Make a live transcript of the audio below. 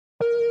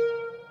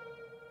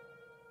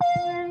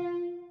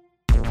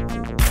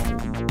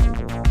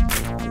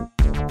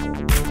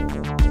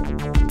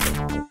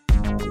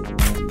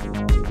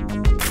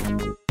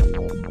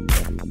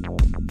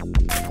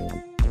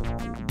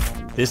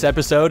This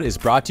episode is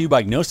brought to you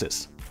by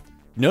Gnosis.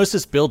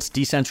 Gnosis builds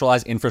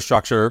decentralized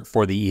infrastructure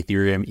for the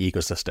Ethereum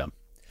ecosystem.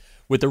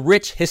 With a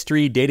rich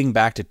history dating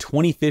back to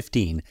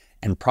 2015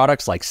 and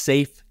products like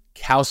Safe,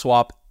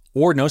 CowSwap,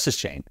 or Gnosis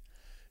Chain,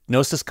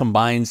 Gnosis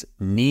combines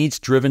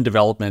needs-driven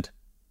development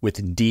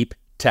with deep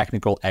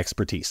technical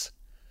expertise.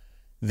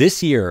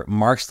 This year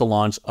marks the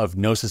launch of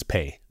Gnosis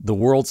Pay, the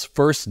world's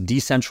first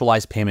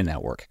decentralized payment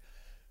network.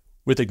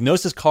 With a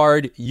Gnosis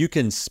card, you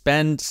can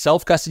spend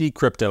self-custody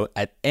crypto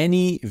at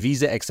any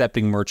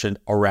Visa-accepting merchant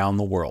around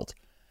the world.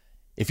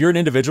 If you're an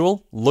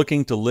individual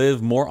looking to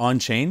live more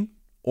on-chain,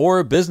 or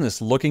a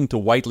business looking to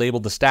white-label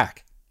the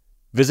stack,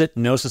 visit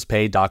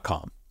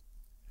GnosisPay.com.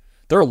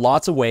 There are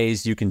lots of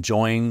ways you can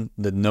join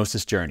the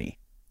Gnosis journey.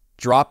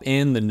 Drop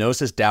in the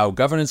Gnosis DAO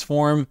governance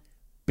form,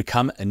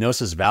 become a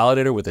Gnosis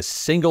validator with a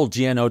single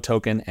GNO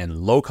token and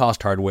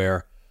low-cost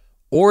hardware,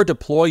 or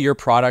deploy your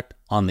product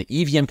on the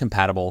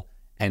EVM-compatible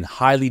and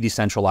highly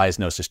decentralized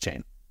Gnosis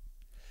chain.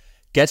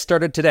 Get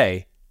started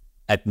today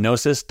at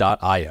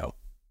gnosis.io.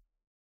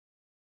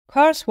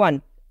 Chorus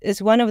One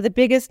is one of the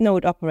biggest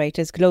node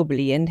operators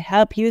globally and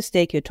help you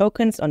stake your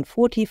tokens on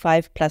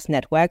 45 plus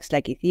networks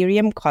like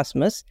Ethereum,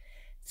 Cosmos,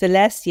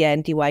 Celestia,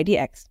 and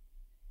DYDX.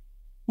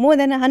 More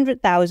than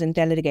 100,000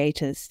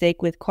 delegators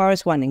stake with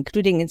Chorus One,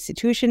 including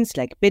institutions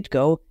like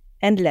BitGo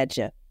and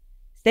Ledger.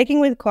 Staking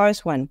with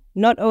Chorus One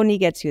not only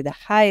gets you the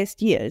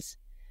highest yields,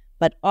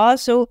 but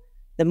also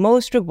the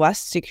most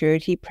robust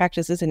security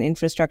practices and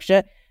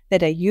infrastructure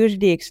that are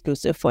usually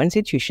exclusive for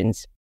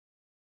institutions.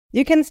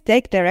 You can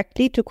stake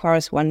directly to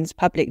Chorus One's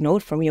public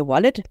node from your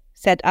wallet,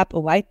 set up a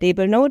white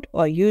label node,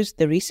 or use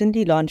the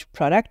recently launched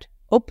product,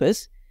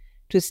 Opus,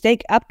 to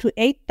stake up to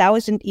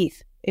 8,000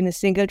 ETH in a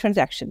single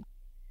transaction.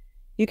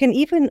 You can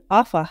even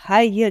offer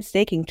high-yield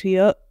staking to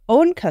your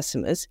own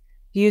customers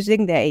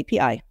using their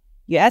API.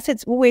 Your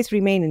assets always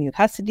remain in your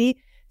custody,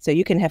 so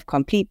you can have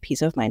complete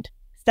peace of mind.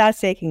 Start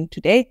staking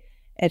today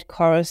at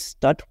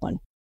Chorus.one.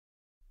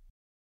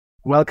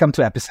 Welcome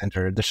to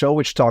Epicenter, the show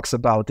which talks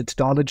about the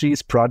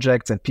technologies,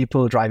 projects, and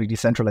people driving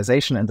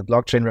decentralization and the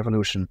blockchain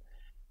revolution.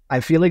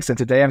 I'm Felix, and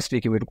today I'm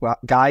speaking with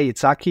Guy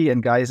Itzhaki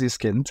and Guy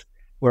Zyskind,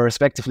 who are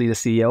respectively the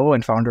CEO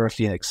and founder of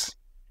Fhenix.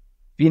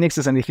 Fhenix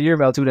is an Ethereum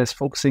L2 that is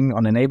focusing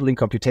on enabling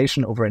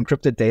computation over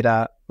encrypted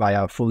data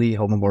via fully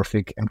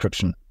homomorphic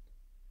encryption.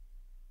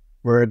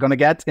 We're going to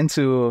get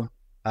into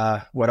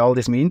what all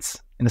this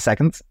means in a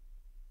second.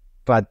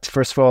 But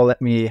first of all, let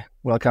me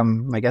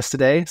welcome my guest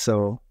today.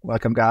 So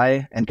welcome,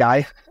 Guy and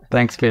Guy.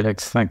 Thanks,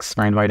 Felix. Thanks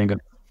for inviting us.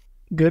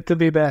 Good to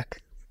be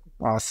back.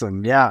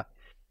 Awesome. Yeah,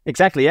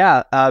 exactly.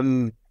 Yeah.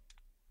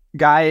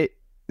 Guy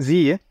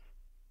Z,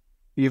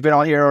 you've been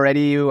on here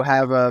already. You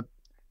have a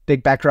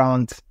big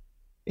background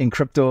in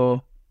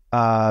crypto,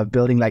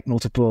 building like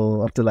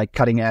multiple of the like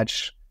cutting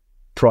edge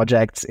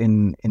projects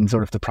in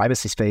sort of the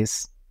privacy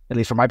space, at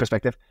least from my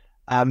perspective.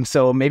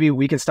 So maybe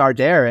we can start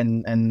there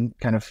and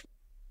kind of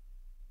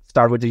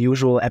start with the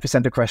usual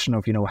epicenter question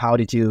of, how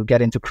did you get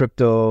into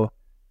crypto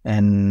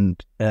and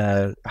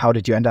how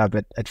did you end up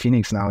at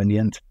Fhenix now in the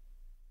end?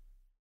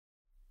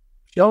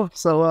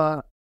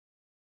 So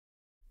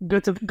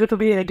good to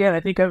be here again. I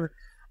think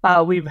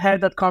we've had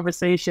that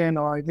conversation,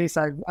 or at least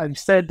I've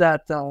said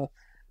that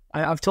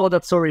I've told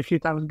that story a few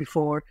times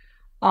before.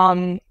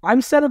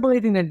 I'm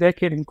celebrating a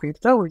decade in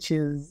crypto, which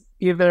is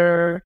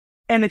either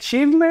an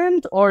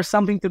achievement or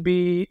something to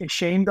be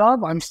ashamed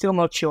of. I'm still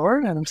not sure,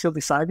 and I'm still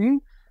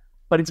deciding.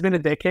 But it's been a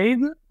decade.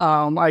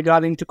 I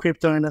got into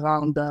crypto in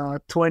around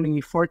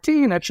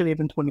 2014, actually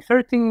even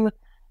 2013.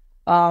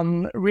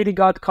 Really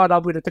got caught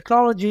up with the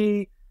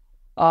technology.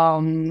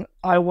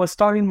 I was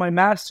starting my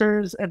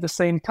master's at the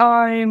same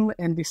time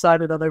and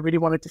decided that I really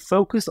wanted to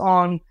focus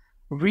on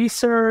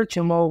research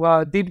and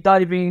more deep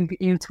diving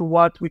into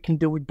what we can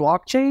do with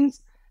blockchains.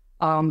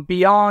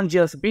 Beyond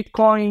just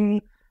Bitcoin,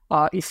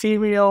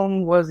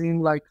 Ethereum was in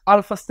like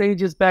alpha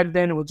stages back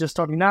then. It was just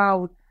starting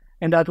out,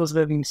 and that was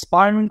very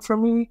inspiring for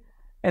me.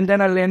 And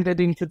then I landed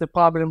into the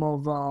problem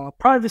of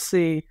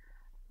privacy,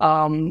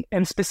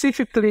 and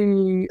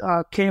specifically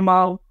came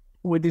out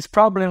with this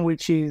problem,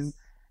 which is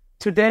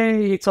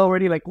today it's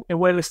already like a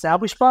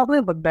well-established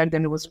problem, but back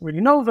then it was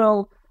really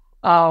novel.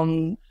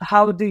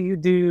 How do you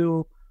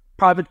do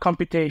private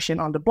computation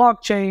on the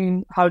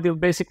blockchain? How do you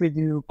basically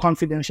do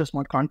confidential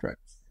smart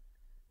contracts?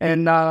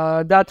 And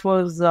that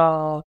was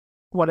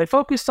what I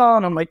focused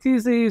on my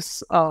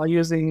thesis,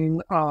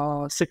 using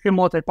secure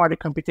multi-party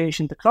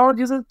computation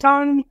technologies at the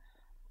time.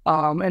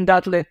 And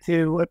that led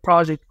to a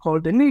project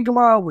called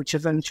Enigma, which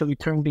eventually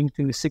turned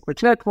into a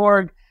secret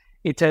network.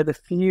 It had a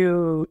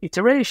few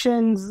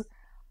iterations,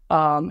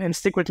 and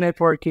secret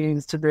network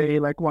is today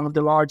like one of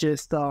the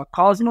largest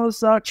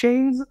Cosmos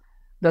chains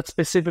that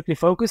specifically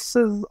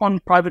focuses on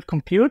private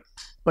compute,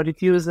 but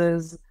it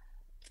uses,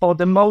 for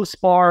the most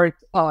part,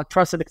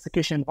 trusted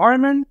execution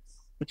environment,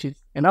 which is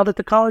another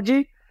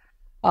technology,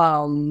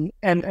 and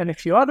a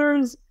few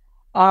others.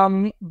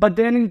 But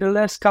then in the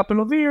last couple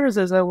of years,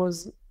 as I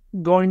was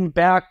going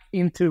back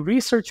into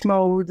research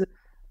mode,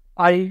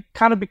 I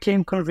kind of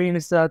became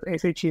convinced that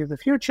FHE is the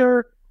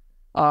future.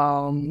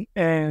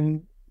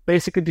 And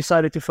basically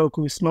decided to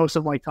focus most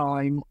of my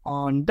time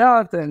on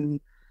that,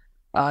 and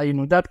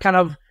that kind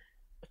of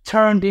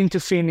turned into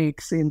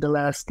Fhenix in the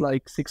last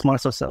 6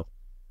 months or so.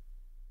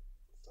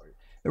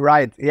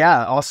 Right.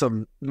 Yeah.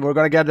 Awesome. We're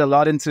going to get a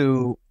lot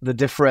into the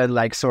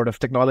different sort of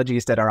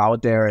technologies that are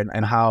out there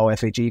and how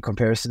FHE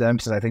compares to them,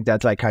 because I think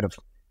that's kind of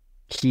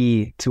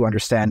key to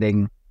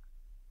understanding,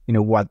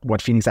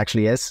 what Fhenix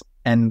actually is,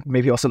 and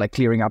maybe also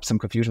clearing up some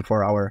confusion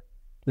for our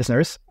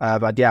listeners.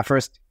 But yeah,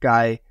 first,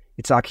 Guy,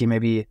 Itzhaki,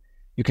 maybe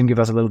you can give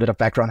us a little bit of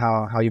background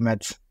how you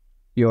met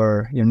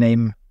your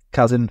name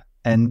cousin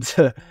and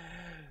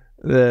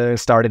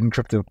started in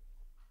crypto.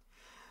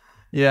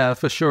 Yeah,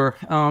 for sure.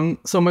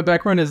 So my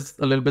background is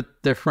a little bit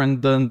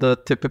different than the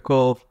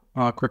typical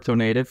crypto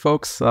native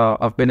folks.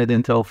 I've been at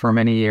Intel for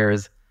many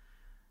years.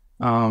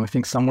 I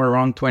think somewhere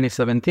around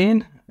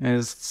 2017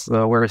 is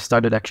where I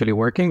started actually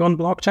working on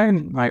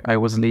blockchain. I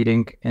was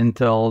leading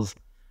Intel's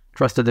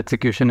trusted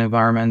execution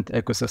environment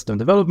ecosystem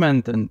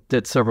development and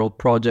did several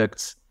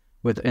projects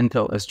with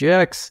Intel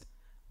SGX.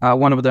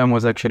 One of them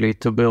was actually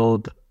to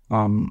build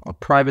a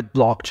private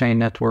blockchain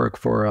network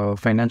for a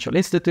financial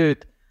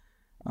institute,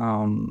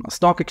 a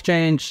stock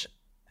exchange.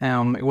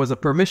 It was a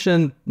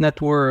permission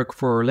network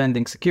for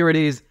lending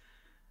securities,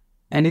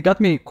 and it got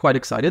me quite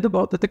excited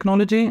about the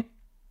technology.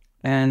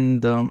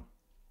 And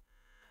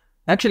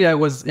actually, I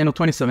was,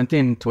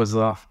 2017, it was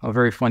a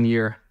very fun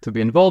year to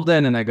be involved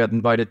in, and I got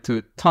invited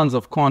to tons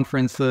of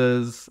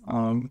conferences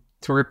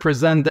to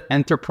represent the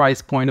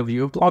enterprise point of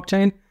view of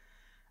blockchain.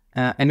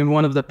 And in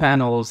one of the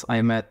panels,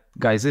 I met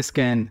Guy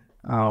Zyskind.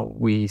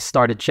 We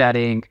started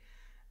chatting,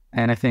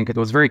 and I think it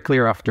was very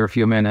clear after a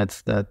few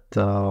minutes that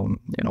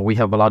we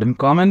have a lot in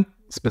common,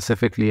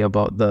 specifically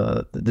about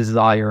the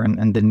desire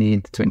and the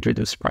need to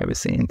introduce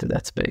privacy into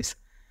that space.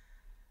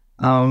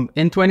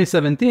 In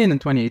 2017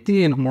 and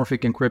 2018,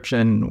 homomorphic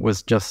encryption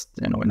was just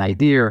an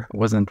idea. It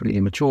wasn't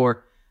really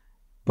mature,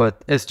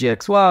 but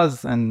SGX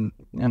was, and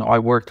I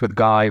worked with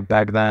Guy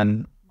back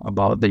then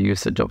about the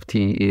usage of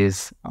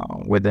TEs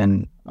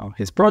within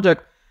his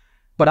project.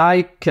 But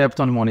I kept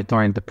on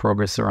monitoring the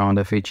progress around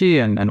FHE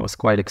and was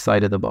quite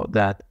excited about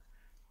that.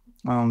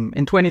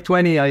 In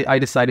 2020, I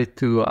decided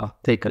to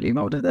take a leave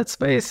out of that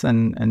space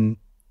and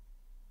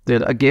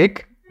did a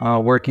gig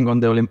working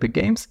on the Olympic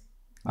Games.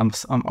 I'm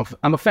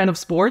a fan of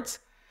sports,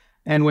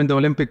 and when the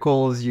Olympic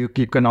calls, you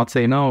cannot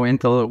say no.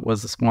 Intel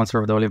was the sponsor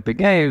of the Olympic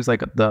Games. I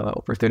got the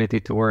opportunity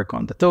to work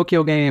on the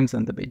Tokyo Games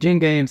and the Beijing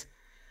Games.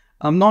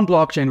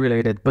 Non-blockchain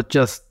related, but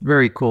just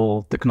very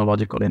cool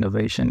technological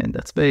innovation in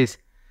that space.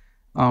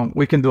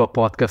 We can do a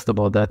podcast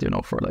about that,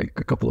 for a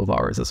couple of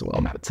hours as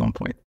well at some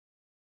point.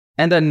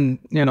 And then,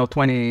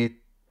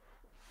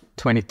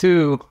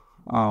 2022,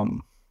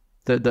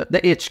 the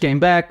itch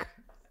came back,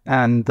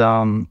 and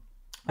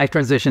I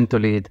transitioned to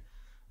lead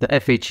the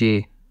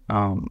FHE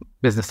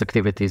business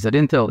activities at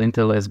Intel.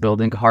 Intel is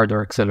building a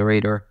hardware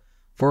accelerator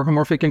for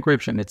homomorphic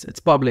encryption. It's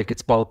public.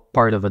 It's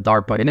part of a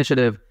DARPA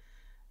initiative.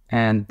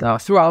 And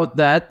throughout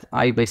that,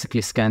 I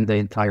basically scanned the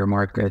entire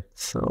market.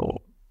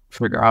 So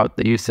figure out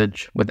the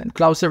usage within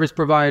cloud service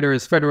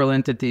providers, federal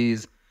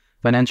entities,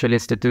 financial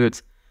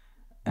institutes.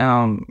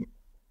 And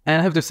I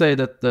have to say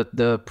that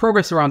the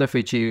progress around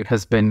FHE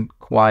has been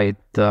quite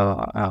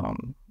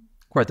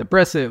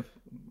impressive.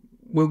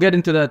 We'll get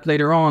into that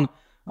later on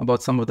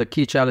about some of the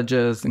key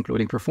challenges,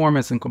 including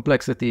performance and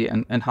complexity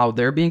and how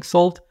they're being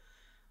solved.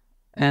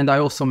 And I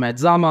also met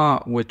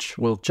Zama, which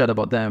we'll chat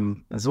about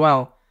them as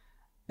well.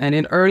 And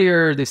in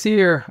earlier this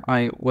year,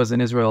 I was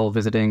in Israel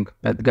visiting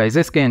at Guy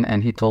Zyskind,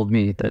 and he told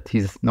me that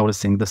he's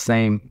noticing the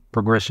same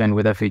progression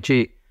with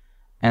FHE.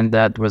 And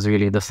that was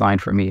really the sign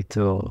for me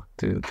to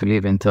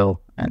leave Intel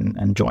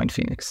and join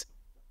Fhenix.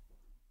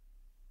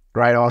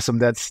 Right, awesome.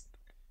 That's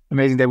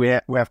amazing that we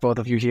have both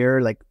of you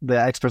here, the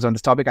experts on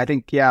this topic. I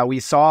think, we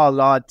saw a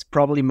lot.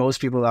 Probably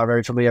most people are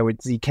very familiar with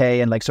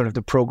ZK and sort of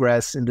the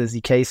progress in the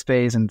ZK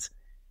space and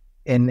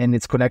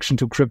its connection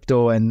to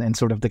crypto and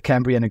sort of the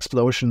Cambrian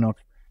explosion of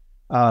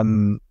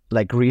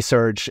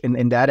research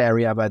in that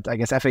area. But I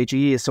guess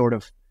FHE is sort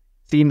of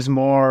seems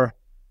more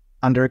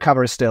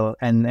undercover still,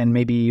 and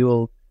maybe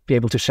you'll be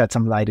able to shed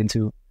some light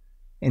into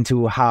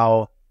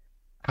how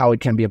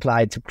it can be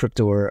applied to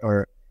crypto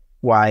or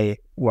why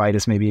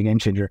this may be a game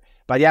changer.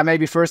 But yeah,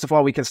 maybe first of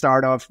all, we can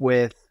start off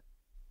with,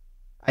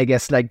 I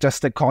guess,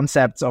 just the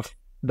concepts of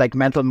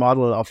mental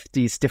model of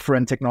these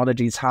different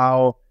technologies.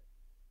 How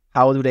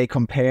do they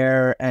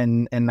compare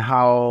and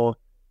how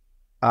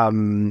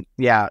do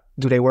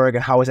they work,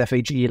 and how is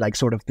FHE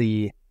sort of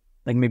the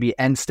maybe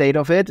end state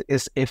of it,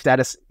 is, if that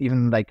is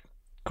even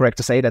correct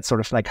to say, that's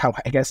sort of how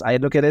I guess I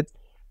look at it.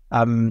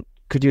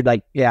 Could you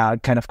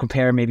kind of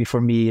compare maybe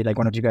for me,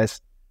 one of you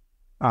guys,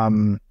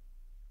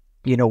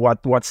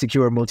 what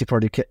secure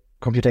multi-party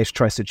computation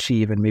tries to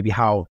achieve, and maybe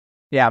how,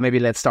 maybe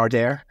let's start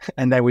there,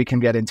 and then we can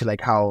get into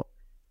how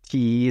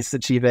TEs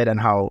achieve it and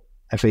how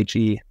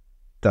FHE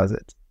does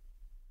it.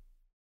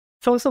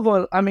 First of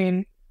all,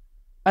 I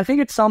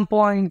think at some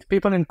point,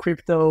 people in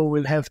crypto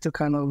will have to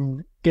kind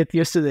of get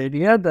used to the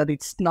idea that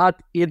it's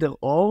not either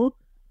or.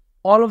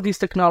 all of these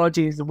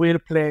technologies will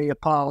play a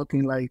part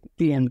in like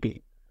the end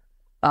game.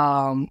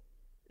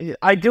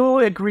 I do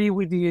agree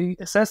with the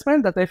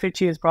assessment that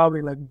FHE is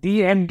probably like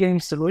the end game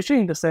solution,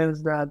 in the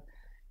sense that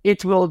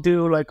it will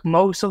do like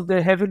most of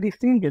the heavy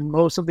lifting and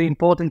most of the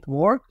important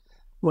work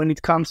when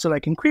it comes to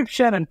like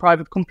encryption and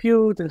private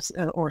compute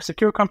or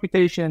secure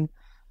computation,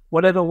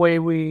 whatever way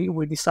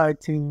we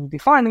decide to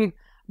define it.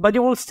 But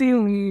you will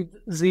still need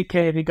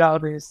ZK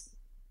regardless,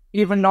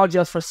 even not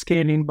just for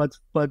scaling, but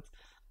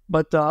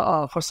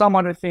for some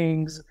other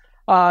things.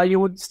 You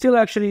would still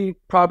actually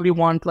probably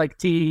want like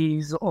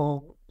TEs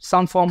or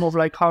some form of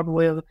like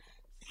hardware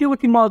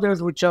security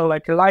models, which are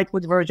like a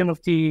lightweight version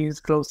of TEs,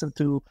 closer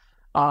to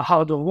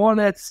hardware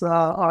wallets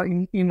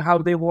in how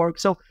they work.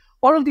 So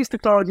all of these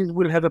technologies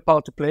will have a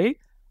part to play,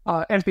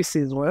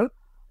 MPC as well.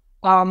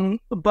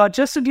 But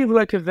just to give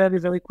like a very,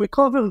 very quick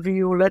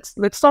overview,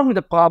 let's start with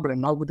the problem,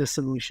 not with the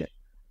solution.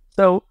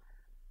 So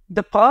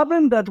the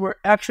problem that we're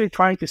actually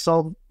trying to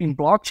solve in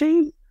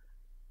blockchain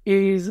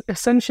is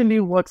essentially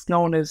what's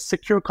known as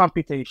secure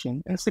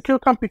computation. And secure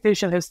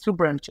computation has two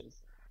branches.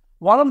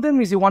 One of them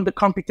is you want the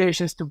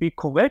computations to be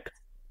correct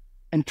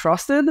and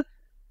trusted.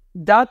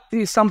 That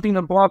is something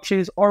that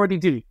blockchains already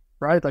do,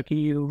 right? Like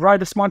you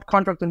write a smart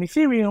contract on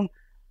Ethereum,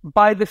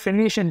 by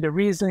definition, the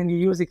reason you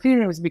use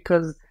Ethereum is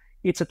because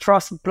it's a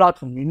trusted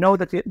platform. You know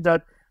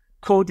that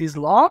code is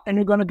law and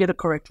you're going to get a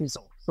correct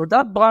result. So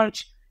that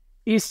branch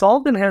is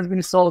solved and has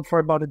been solved for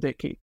about a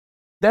decade.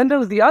 Then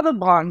there's the other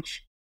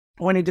branch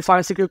when you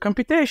define secure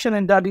computation,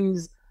 and that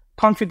is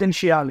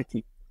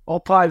confidentiality or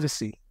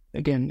privacy.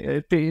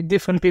 Again,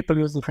 different people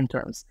use different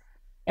terms.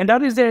 And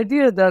that is the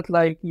idea that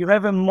like you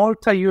have a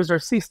multi-user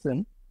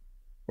system,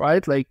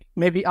 right? Like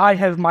maybe I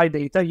have my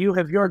data, you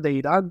have your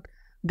data,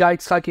 Guy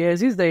Itzhaki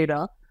has his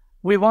data.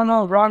 We want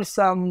to run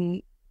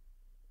some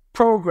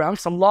program,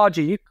 some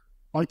logic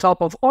on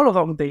top of all of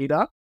our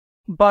data.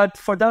 But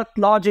for that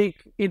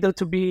logic, either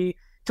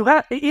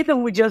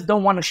we just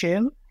don't want to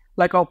share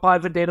like our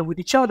private data with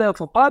each other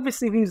for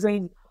privacy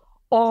reasons,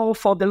 or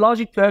for the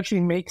logic to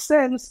actually make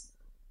sense,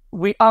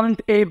 we aren't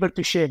able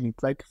to share it.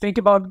 Like think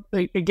about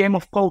a game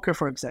of poker,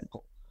 for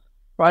example,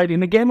 right?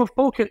 In a game of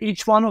poker,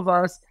 each one of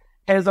us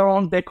has our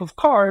own deck of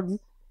cards.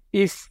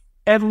 If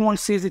everyone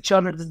sees each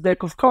other's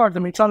deck of cards, I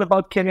mean, it's not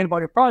about caring about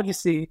your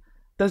privacy.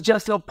 That's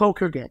just a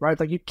poker game, right?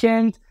 Like you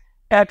can't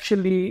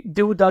actually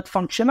do that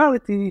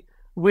functionality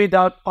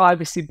without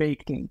privacy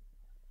baked in.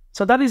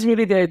 So that is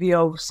really the idea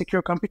of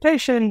secure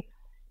computation.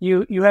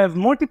 You have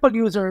multiple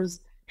users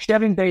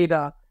sharing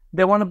data.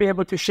 They want to be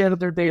able to share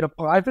their data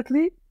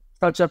privately,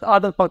 such that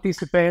other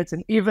participants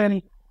and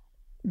even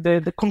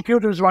the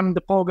computers running the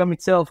program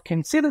itself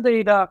can see the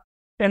data.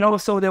 And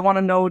also they want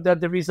to know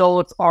that the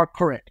results are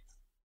correct.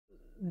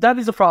 That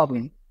is a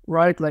problem,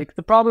 right? Like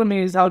the problem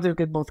is how to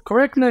get both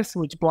correctness,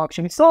 which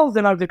blockchain solves,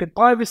 and how to get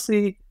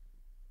privacy.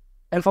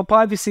 And for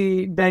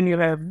privacy, then you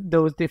have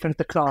those different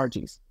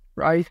technologies,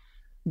 right?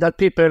 That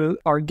people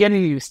are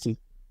getting used to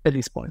at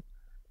this point.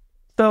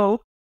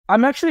 So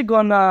I'm actually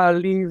gonna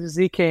leave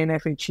ZK and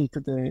FHE to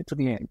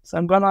the end. So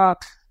I'm gonna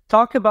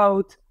talk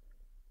about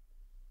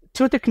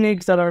two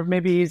techniques that are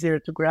maybe easier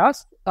to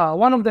grasp.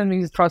 One of them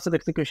is trusted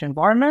execution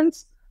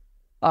environments.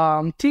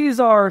 These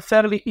are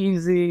fairly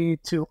easy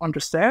to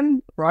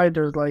understand, right?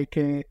 There's like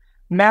a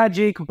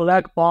magic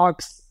black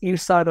box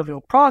inside of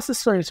your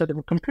processor, inside of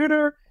your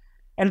computer.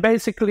 And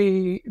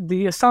basically,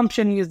 the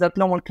assumption is that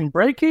no one can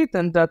break it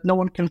and that no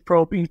one can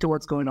probe into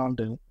what's going on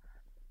there.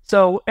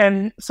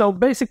 So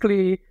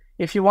basically,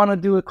 if you want to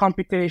do a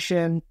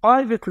computation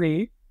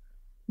privately,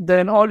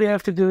 then all you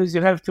have to do is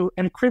you have to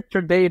encrypt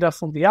your data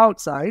from the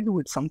outside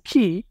with some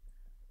key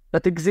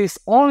that exists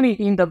only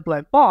in that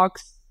black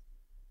box.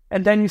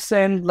 And then you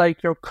send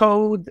like your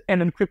code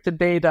and encrypted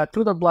data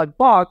to the black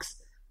box,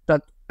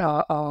 that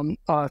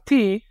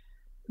T.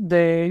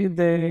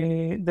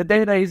 The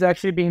data is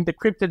actually being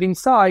decrypted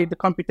inside, the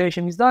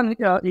computation is done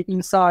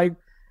inside,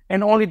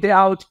 and only the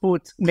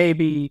output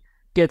maybe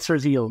gets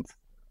revealed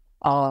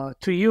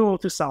to you or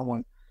to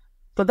someone.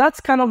 So that's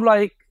kind of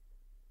like,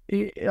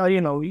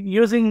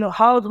 using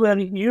hardware,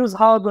 use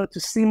hardware to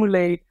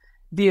simulate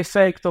the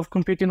effect of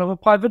computing over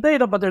private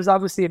data, but there's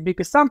obviously a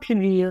big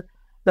assumption here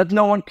that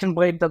no one can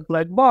break that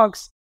black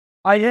box.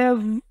 I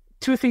have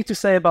two things to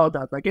say about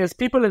that. Like, as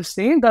people have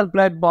seen, that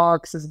black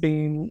box has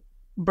been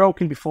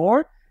broken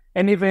before,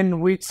 and even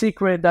with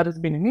Secret that has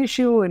been an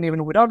issue, and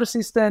even with other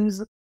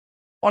systems.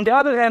 On the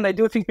other hand, I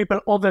do think people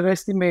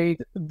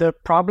overestimate the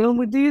problem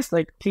with this.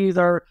 Like, these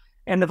are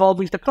an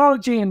evolving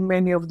technology, and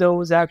many of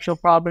those actual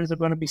problems are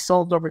going to be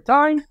solved over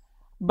time.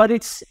 But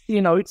it's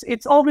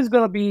always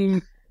going to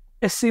be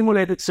a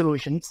simulated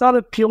solution. It's not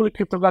a purely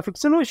cryptographic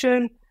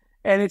solution,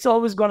 and it's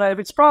always going to have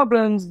its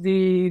problems.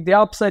 The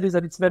upside is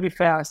that it's very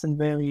fast and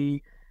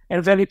very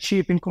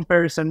cheap in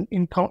comparison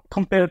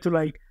compared to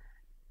like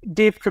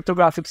deep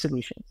cryptographic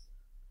solutions.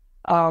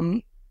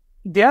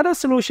 The other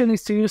solution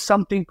is to use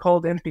something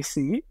called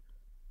MPC.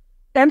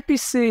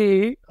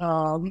 MPC,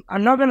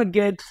 I'm not going to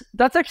get...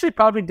 That's actually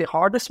probably the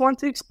hardest one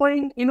to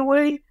explain in a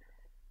way,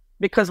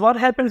 because what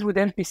happens with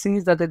MPC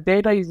is that the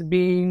data is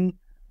being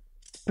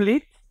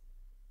split.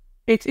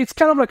 It's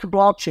kind of like a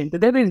blockchain. The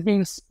data is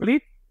being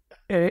split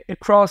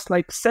across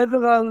like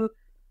several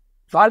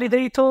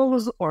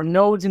validators or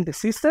nodes in the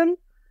system,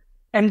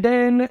 and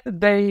then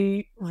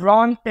they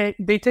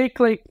take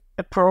like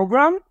a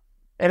program,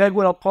 a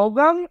regular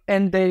program,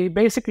 and they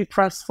basically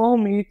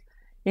transform it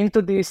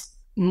into this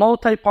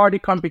multi-party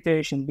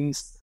computation,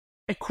 this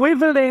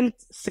equivalent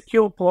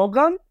secure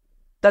program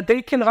that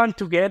they can run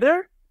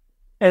together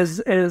as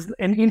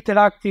an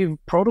interactive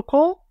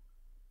protocol,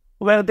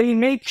 where they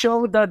make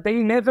sure that they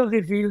never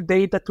reveal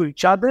data to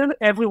each other.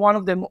 Every one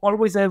of them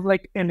always have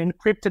like an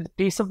encrypted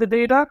piece of the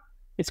data.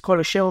 It's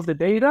called a share of the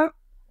data,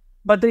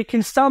 but they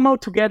can somehow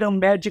together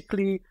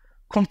magically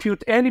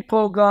compute any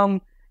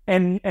program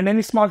and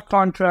any smart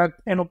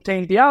contract and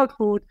obtain the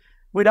output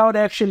without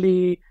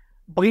actually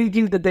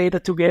bringing the data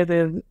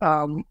together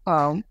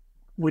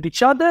with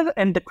each other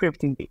and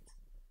decrypting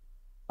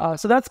it.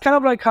 So that's kind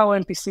of like how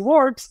MPC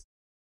works.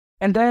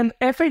 And then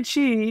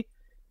FHE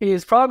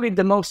is probably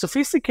the most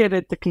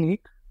sophisticated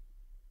technique,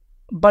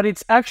 but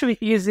it's actually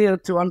easier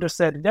to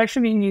understand. It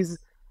actually is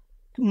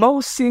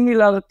most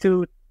similar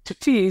to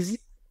T's.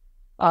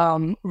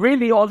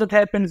 Really, all that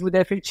happens with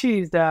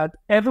FHE is that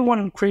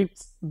everyone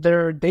encrypts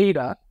their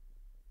data.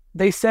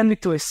 They send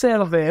it to a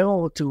server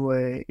or to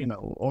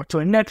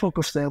a network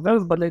of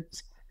servers, but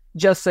let's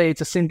just say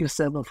it's a single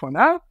server for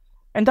now.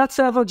 And that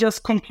server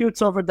just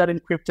computes over that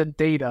encrypted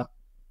data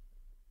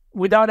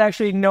without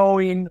actually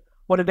knowing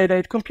what the data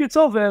it computes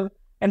over.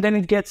 And then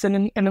it gets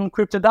an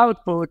encrypted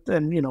output,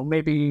 and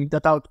maybe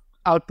that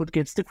output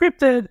gets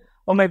decrypted,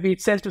 or maybe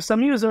it's sent to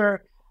some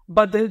user.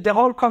 But the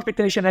whole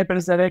computation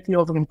happens directly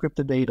over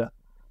encrypted data,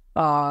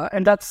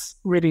 and that's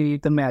really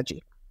the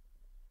magic.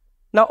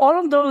 Now, all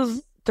of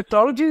those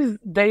technologies,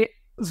 they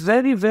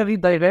very, very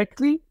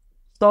directly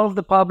solve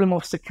the problem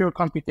of secure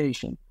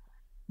computation.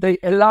 They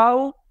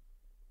allow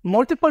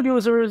multiple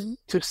users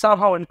to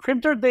somehow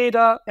encrypt their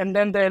data, and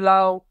then they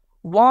allow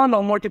one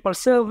or multiple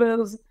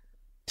servers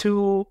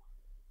to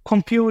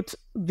compute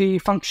the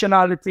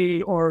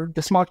functionality or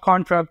the smart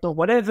contract or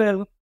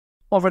whatever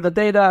over the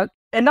data.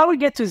 And now we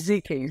get to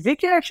ZK.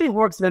 ZK actually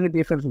works very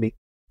differently.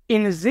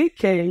 In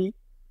ZK,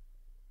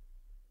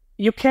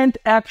 you can't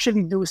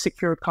actually do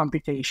secure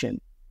computation.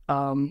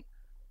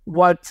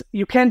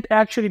 You can't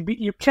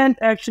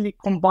actually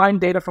combine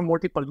data from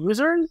multiple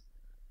users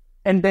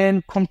and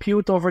then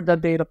compute over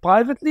that data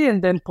privately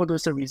and then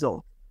produce a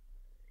result.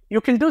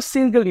 You can do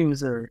single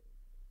user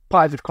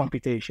private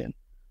computation.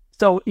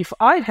 So if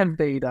I have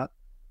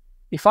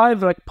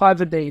like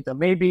private data,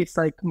 maybe it's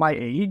like my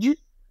age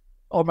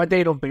or my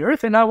date of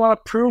birth, and I want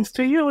to prove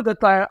to you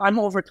that I'm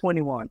over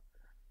 21.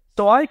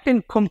 So I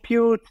can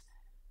compute,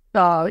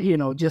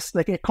 just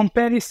like a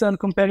comparison,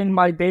 comparing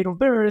my date of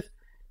birth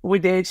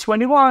with age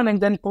 21, and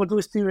then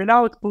produce to you an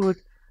output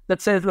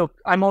that says,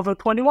 look, I'm over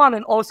 21,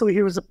 and also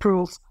here's a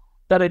proof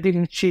that I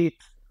didn't cheat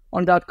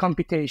on that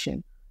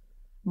computation.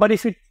 But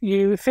if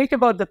you think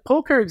about the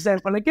poker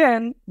example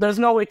again, there's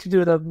no way to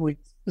do that with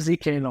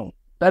ZK alone.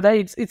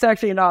 It's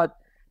actually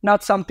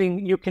not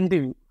something you can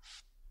do.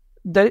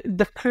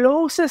 The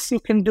closest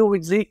you can do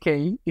with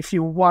ZK, if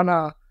you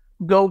wanna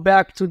go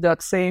back to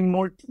that same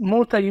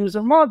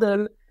multi-user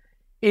model,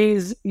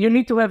 is you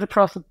need to have a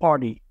trusted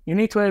party. You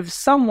need to have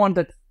someone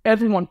that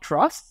everyone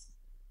trusts,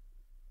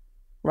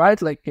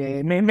 right? Like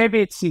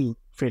maybe it's you,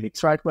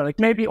 Felix, right? Well, like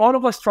maybe all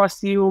of us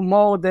trust you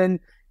more than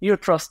you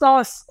trust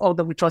us, or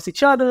that we trust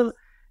each other.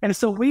 And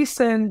so we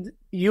send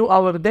you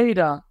our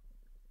data.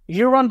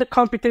 You run the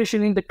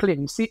computation in the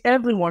clean, see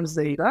everyone's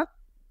data,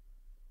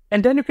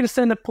 and then you can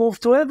send a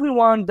proof to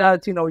everyone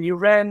that you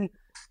ran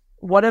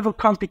whatever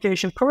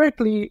computation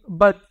correctly,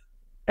 but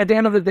at the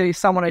end of the day,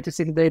 someone had to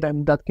see the data, and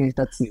in that case,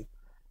 that's you.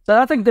 So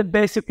that's like the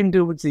best you can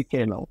do with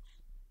ZK now.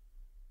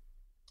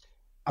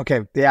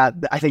 Okay, yeah,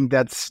 I think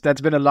that's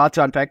been a lot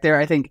to unpack there.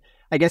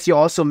 I guess you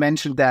also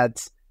mentioned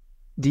that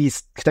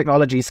these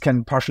technologies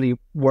can partially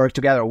work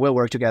together, or will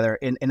work together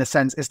in a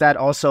sense. Is that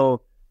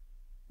also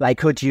like,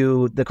 could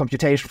the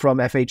computation from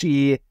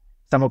FHE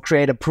somehow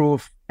create a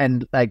proof,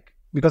 and like,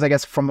 because I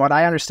guess from what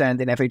I understand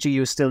in FHE,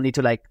 you still need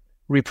to like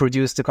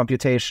reproduce the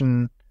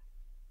computation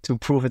to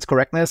prove its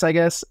correctness, I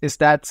guess.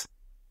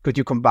 Could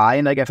you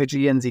combine like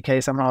FHE and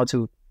ZK somehow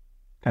to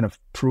kind of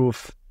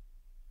prove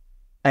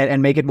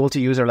and make it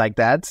multi-user like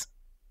that?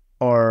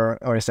 Or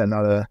is that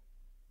another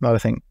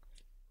thing?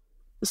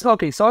 So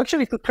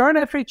actually to turn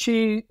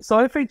FHE,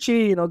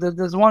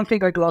 there's one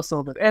thing I glossed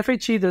over.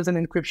 FHE, there's an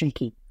encryption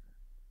key.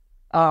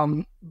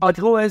 But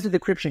who has the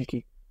decryption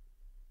key?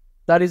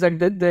 That is like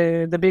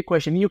the big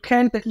question. You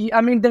can't,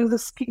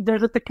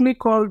 there's a technique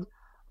called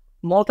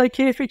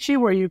multi-key FHE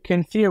where you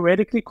can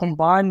theoretically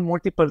combine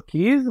multiple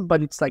keys,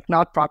 but it's like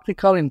not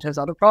practical and it has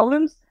other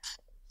problems.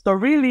 So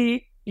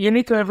really, you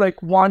need to have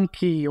like one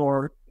key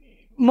or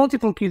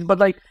multiple keys, but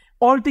like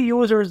all the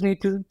users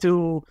need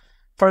to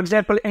for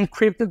example,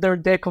 encrypt their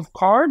deck of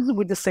cards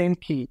with the same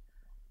key.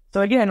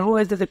 So again, who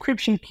has the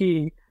decryption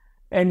key?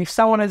 And if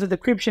someone has a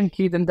decryption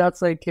key, then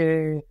that's like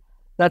a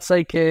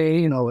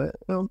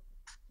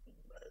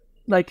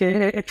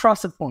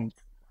trusted point.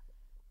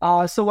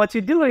 So what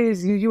you do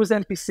is you use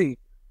MPC.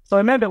 So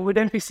remember, with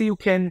MPC, you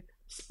can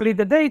split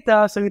the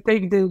data. So you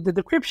take the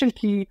decryption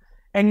key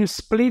and you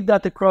split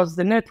that across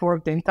the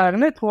network, the entire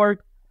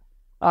network.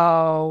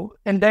 And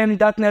then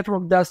that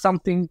network does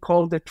something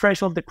called the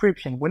threshold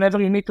decryption.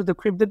 Whenever you need to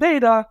decrypt the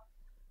data,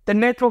 the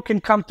network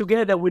can come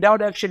together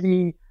without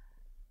actually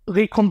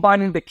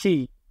recombining the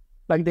key.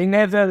 Like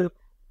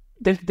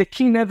the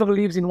key never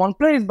lives in one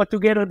place, but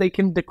together they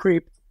can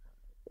decrypt,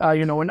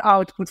 an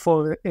output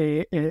for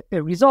a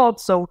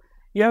result. So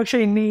you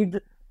actually need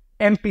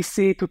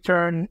MPC to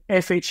turn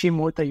FHE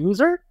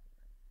multi-user.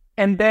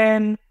 And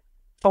then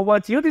for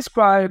what you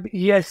described,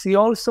 yes, you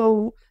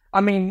also,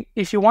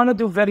 if you want to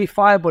do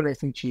verifiable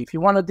FHE, if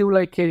you want to do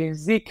like a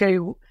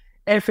ZK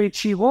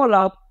FHE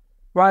rollup,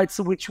 right,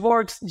 so which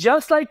works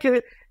just like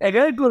a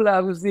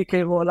regular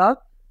ZK rollup,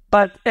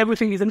 but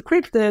everything is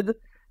encrypted,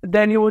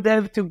 then you would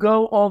have to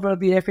go over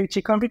the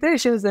FHE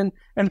computations and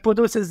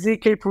produce a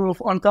ZK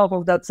proof on top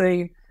of that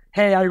saying,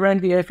 hey, I ran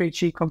the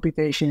FHE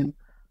computation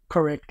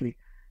correctly.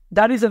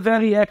 That is a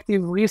very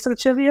active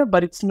research area,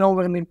 but it's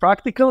nowhere near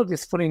practical,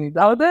 just putting it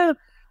out there.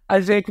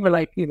 I think we're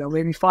like,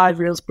 maybe 5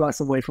 years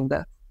plus away from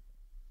that.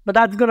 But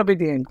that's going to be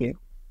the end game.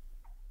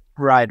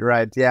 Right.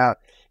 Yeah.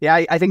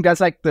 I think that's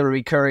like the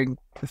recurring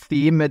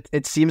theme.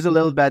 It seems a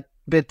little bit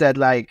that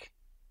like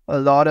a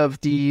lot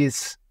of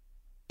these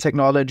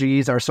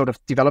technologies are sort of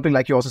developing,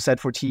 like you also said,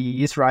 for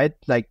TEs, right?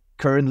 Like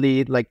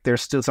currently, like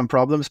there's still some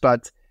problems,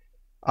 but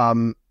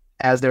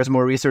as there's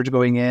more research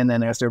going in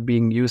and as they're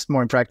being used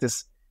more in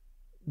practice,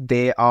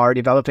 they are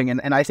developing.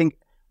 And I think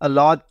a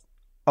lot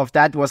of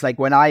that was like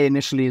when I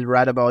initially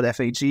read about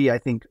FHE, I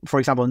think, for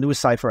example,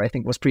 NewsCypher, I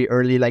think was pretty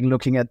early, like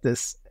looking at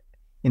this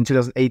in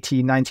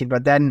 2018, 19,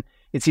 but then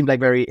it seemed like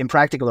very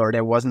impractical, or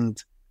there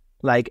wasn't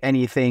like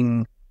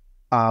anything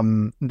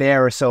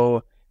there.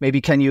 So maybe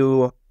can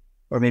you,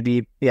 or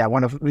maybe,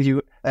 one of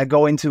you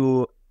go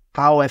into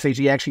how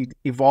FHE actually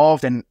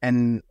evolved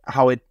and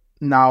how it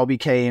now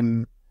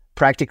became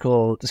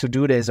practical to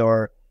do this,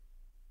 or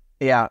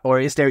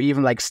is there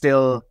even like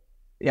still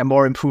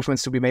more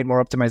improvements to be made,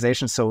 more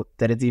optimization so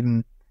that it's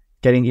even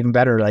getting even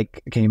better?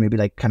 Like, can you maybe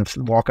like kind of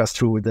walk us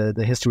through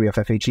the history of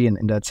FHE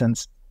in that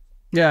sense?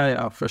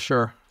 Yeah, for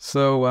sure.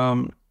 So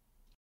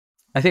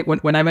I think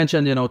when I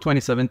mentioned,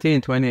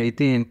 2017,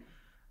 2018,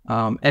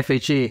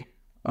 FHE,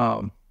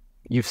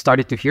 you've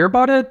started to hear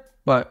about it,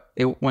 but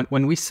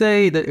when we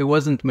say that it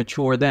wasn't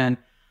mature then,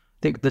 I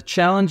think the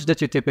challenge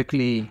that you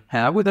typically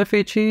have with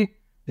FHE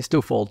is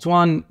twofold.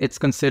 One, it's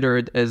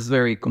considered as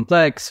very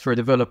complex for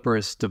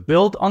developers to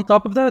build on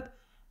top of that.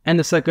 And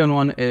the second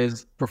one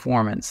is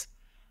performance.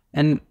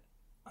 And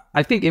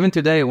I think even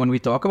today, when we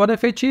talk about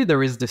FHE,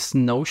 there is this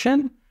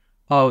notion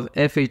of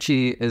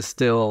FHE is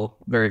still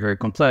very, very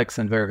complex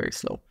and very, very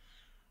slow.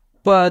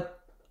 But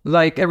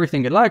like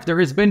everything in life, there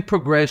has been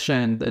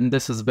progression, and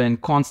this has been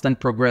constant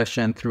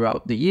progression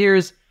throughout the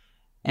years.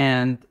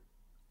 And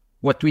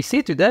what we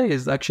see today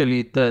is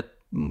actually that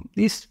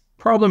these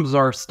problems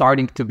are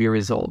starting to be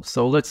resolved.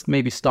 So let's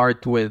maybe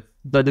start with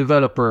the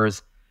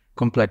developer's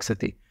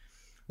complexity.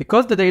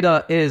 Because the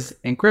data is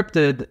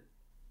encrypted,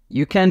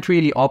 you can't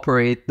really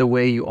operate the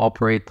way you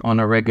operate on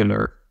a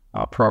regular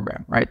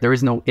program, right? There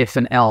is no if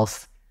and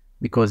else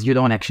because you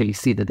don't actually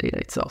see the data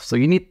itself. So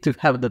you need to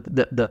have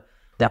the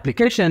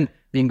application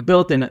being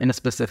built in a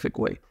specific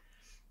way.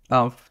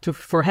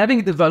 For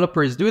having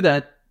developers do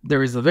that,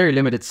 there is a very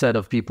limited set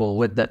of people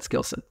with that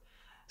skill set.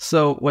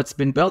 So what's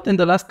been built in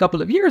the last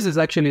couple of years is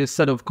actually a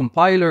set of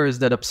compilers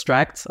that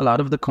abstracts a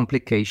lot of the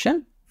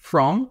complication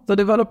from the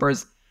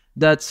developers.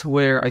 That's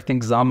where I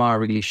think Zama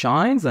really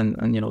shines. And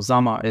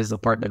Zama is a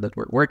partner that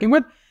we're working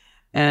with.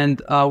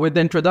 And with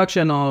the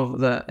introduction of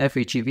the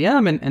FHE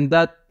VM, in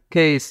that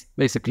case,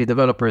 basically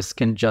developers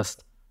can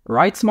just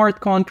write smart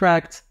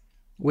contracts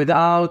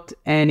without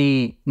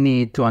any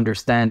need to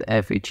understand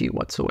FHE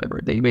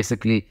whatsoever. They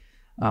basically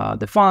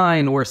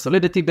define we're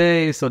solidity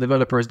based, so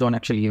developers don't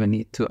actually even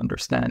need to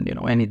understand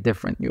any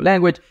different new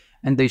language,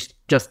 and they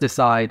just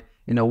decide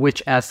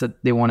which asset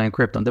they want to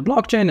encrypt on the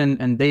blockchain,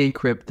 and they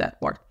encrypt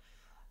that part.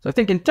 So I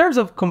think in terms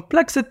of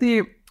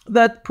complexity,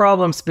 that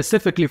problem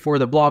specifically for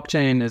the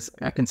blockchain is,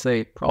 I can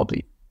say,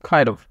 probably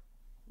kind of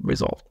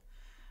resolved.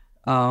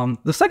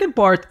 The second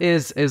part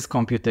is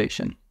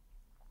computation.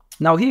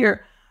 Now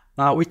here,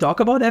 we talk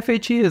about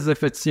FHE as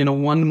if it's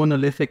one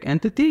monolithic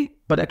entity,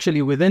 but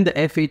actually within the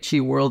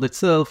FHE world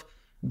itself,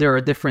 there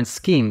are different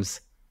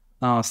schemes.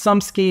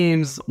 Some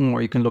schemes,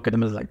 or you can look at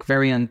them as like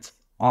variant,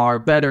 are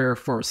better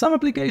for some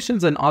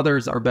applications and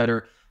others are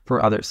better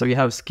for others. So you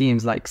have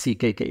schemes like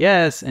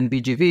CKKS and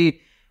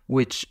BGV,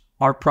 which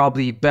are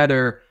probably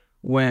better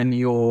when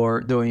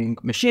you're doing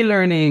machine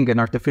learning and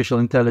artificial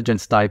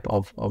intelligence type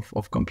of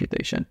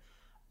computation.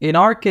 In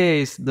our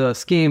case, the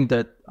scheme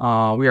that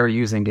we are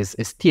using is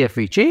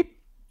TFHE,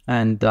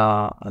 and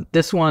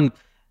this one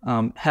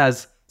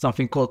has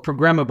something called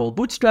programmable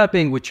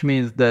bootstrapping, which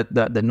means that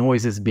the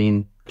noise is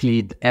being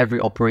cleaned every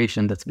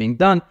operation that's being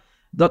done.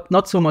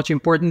 Not so much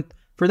important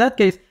for that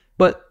case,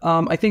 But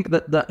I think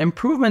that the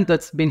improvement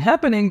that's been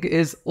happening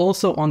is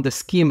also on the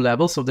scheme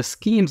level. So the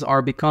schemes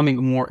are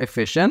becoming more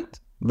efficient,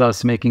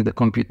 thus making the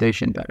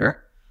computation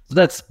better. So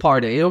that's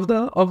part A of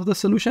the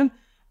solution.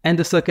 And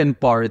the second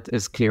part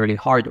is clearly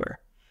hardware.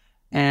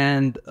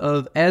 And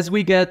as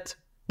we get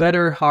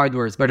better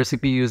hardwares, better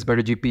CPUs,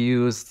 better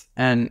GPUs,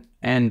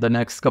 and the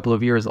next couple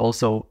of years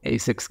also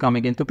ASICs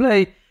coming into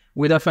play,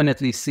 we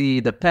definitely see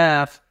the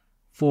path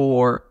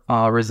for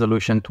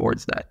resolution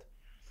towards that.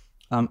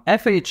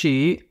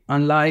 FHE,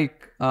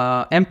 unlike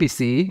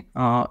MPC,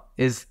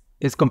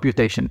 is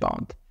computation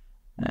bound.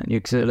 And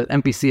you can say that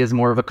MPC is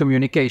more of a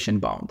communication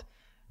bound.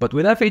 But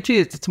with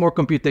FHE, it's more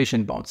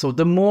computation bound. So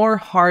the more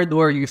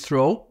hardware you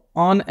throw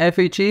on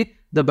FHE,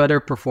 the better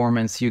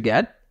performance you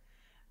get.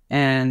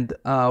 And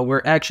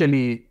we're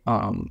actually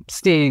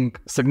seeing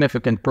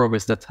significant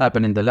progress that's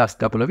happened in the last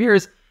couple of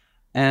years.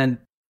 And,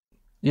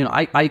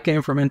 I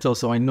came from Intel,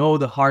 so I know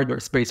the hardware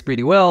space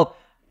pretty well.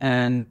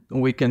 And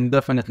we can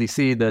definitely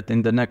see that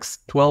in the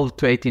next 12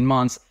 to 18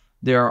 months,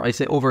 there are, I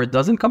say, over a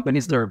dozen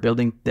companies that are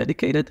building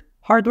dedicated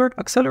hardware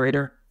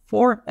accelerator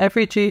for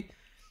FHE,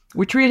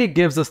 which really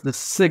gives us the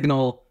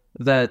signal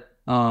that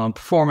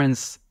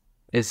performance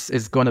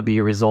is going to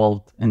be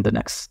resolved in the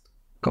next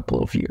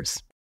couple of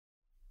years.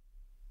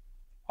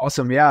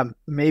 Awesome. Yeah.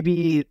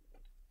 Maybe,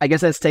 I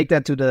guess let's take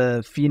that to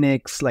the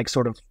Phenix, like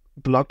sort of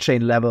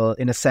blockchain level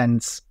in a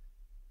sense.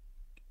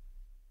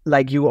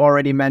 Like you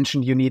already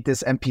mentioned, you need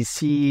this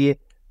MPC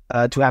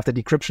to have the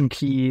decryption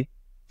key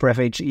for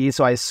FHE.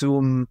 So I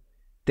assume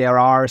there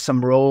are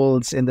some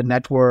roles in the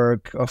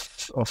network of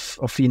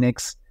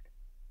Phenix,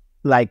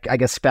 like I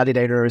guess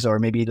validators or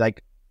maybe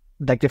like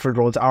different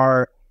roles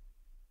are.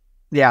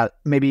 Yeah,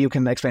 maybe you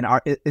can explain.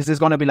 Is this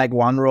going to be like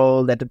one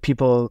role that the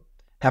people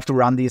have to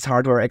run these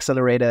hardware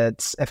accelerated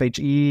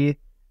FHE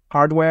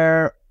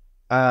hardware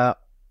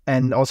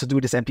and also do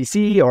this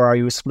MPC, or are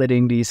you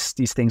splitting these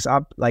things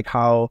up? Like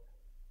how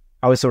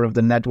is sort of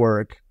the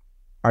network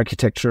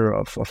architecture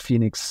of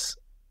Phenix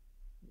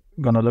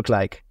gonna look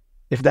like?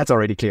 If that's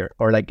already clear,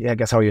 or like, I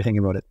guess how are you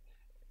thinking about it?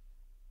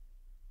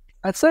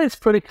 I'd say it's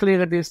pretty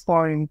clear at this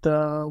point.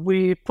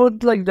 We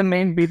put like the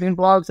main building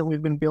blocks that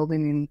we've been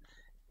building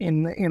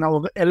in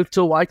our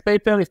L2 white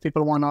paper, if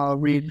people want to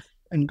read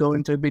and go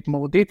into a bit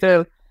more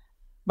detail.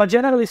 But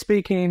generally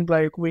speaking,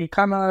 like we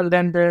kind of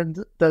landed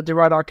the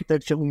right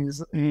architecture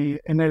is an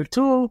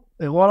L2,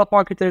 a roll-up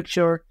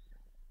architecture.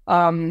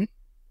 For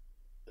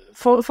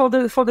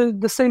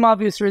the same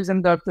obvious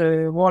reason that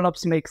the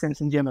roll-ups make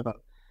sense in general.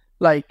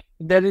 Like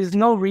there is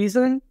no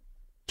reason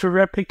to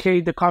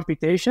replicate the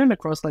computation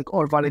across like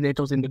all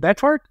validators in the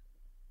network.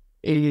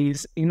 It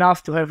is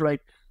enough to have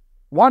like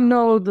one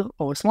node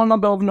or a small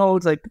number of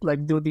nodes,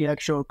 like do the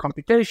actual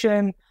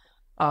computation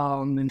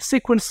and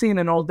sequencing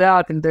and all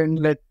that, and then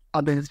let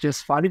others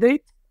just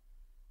validate.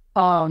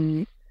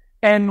 And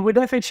with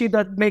FHE,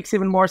 that makes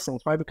even more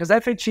sense, right? Because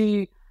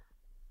FHE,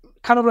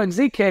 kind of like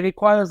ZK,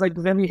 requires like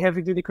very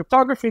heavy-duty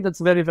cryptography that's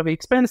very, very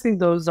expensive.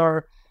 Those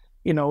are,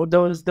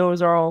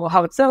 those are all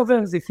hard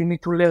servers. If you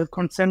need to layer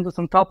consensus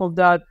on top of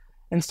that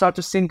and start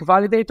to sync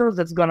validators,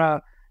 that's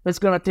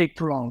gonna take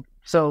too long.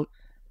 So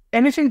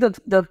anything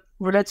that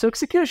relates to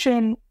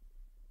execution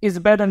is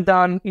better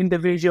done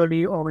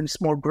individually or in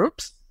small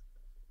groups.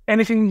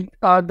 Anything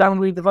done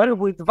with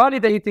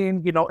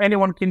validating,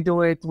 anyone can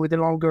do it with a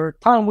longer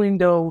time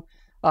window.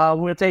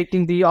 We're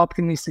taking the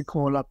optimistic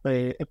roll-up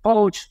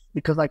approach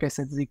because, like I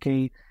said,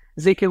 ZK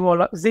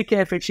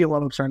FHE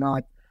roll-ups are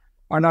not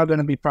going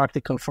to be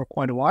practical for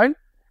quite a while.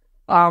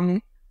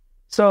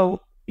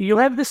 So you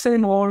have the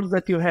same roles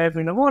that you have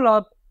in a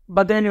roll-up,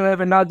 but then you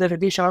have another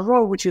additional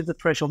role, which is the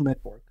threshold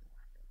network.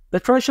 The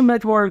threshold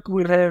network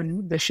will have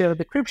the shared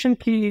decryption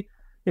key.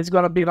 It's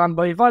going to be run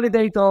by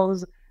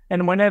validators,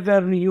 and whenever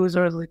the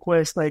users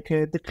request like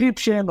a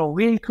decryption or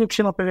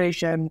re-encryption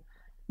operation,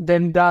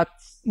 then that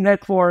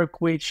network,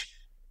 which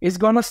is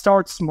going to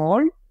start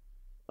small,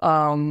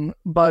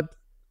 but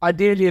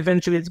ideally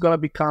eventually it's going to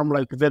become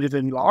like very,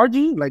 very large.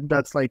 Like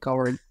that's like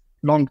our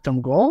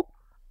long-term goal.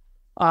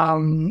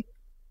 That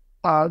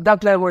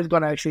level is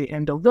going to actually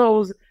handle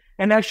those.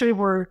 And actually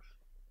we're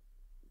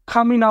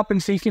coming up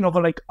and thinking of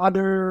like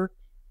other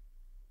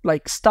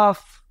like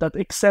stuff that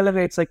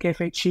accelerates like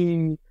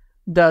FHE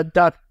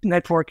that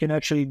network can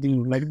actually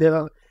do. Like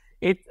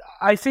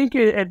I think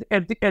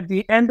at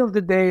the end of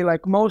the day,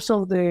 like most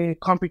of the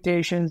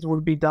computations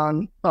will be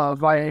done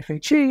via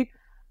FHE,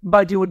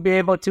 but you would be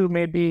able to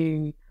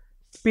maybe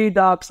speed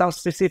up some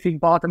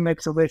specific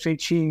bottlenecks of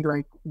FHE,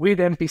 like with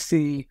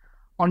MPC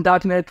on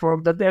that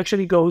network that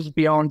actually goes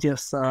beyond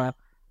just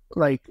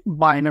like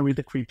binary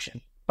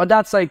decryption. But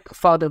that's like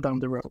farther down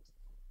the road.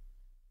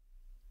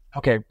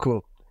 Okay,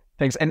 cool.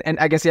 Thanks. And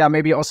I guess, yeah,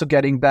 maybe also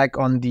getting back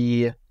on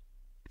the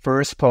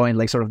first point,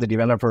 like sort of the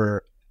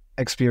developer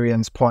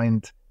experience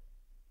point,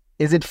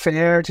 is it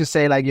fair to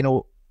say like,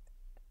 FHE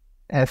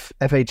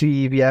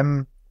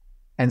EVM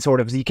and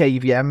sort of ZK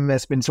EVM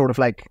has been sort of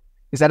like,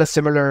 is that a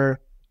similar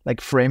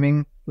like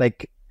framing,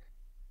 like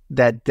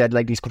that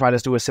like these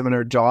compilers do a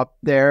similar job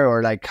there,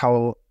 or like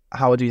how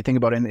do you think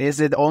about it? And is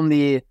it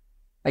only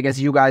I guess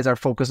you guys are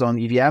focused on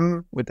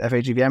EVM with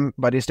FHE-VM,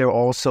 but is there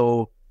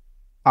also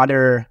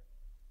other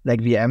like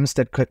VMs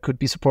that could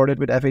be supported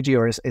with FHE,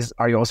 or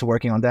are you also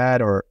working on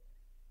that, or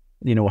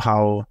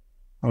how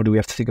do we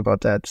have to think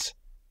about that?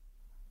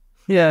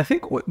 Yeah, I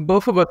think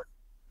both of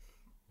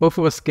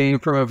us came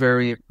from a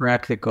very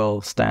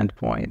practical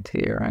standpoint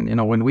here,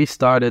 and when we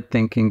started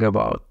thinking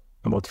about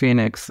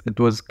Fhenix, it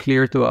was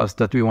clear to us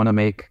that we want to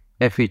make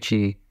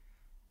FHE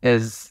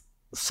as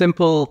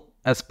simple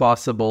as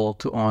possible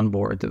to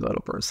onboard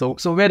developers. So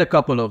we made a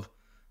couple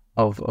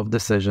of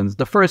decisions.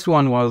 The first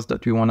one was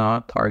that we want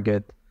to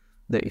target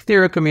the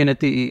Ethereum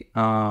community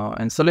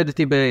and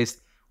Solidity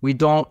based. We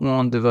don't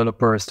want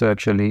developers to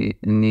actually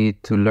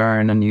need to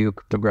learn a new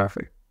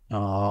cryptographic.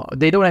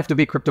 They don't have to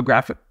be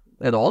cryptographic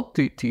at all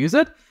to use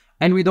it,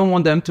 and we don't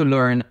want them to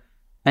learn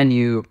a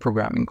new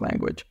programming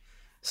language.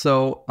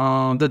 So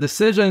the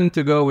decision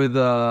to go with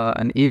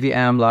an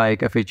EVM like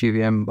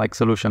FHE-VM like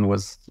solution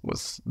was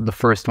the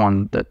first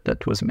one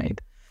that was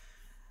made.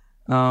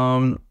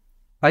 I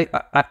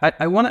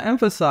want to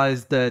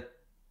emphasize that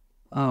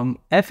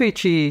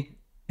FHE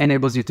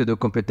enables you to do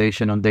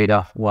computation on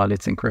data while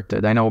it's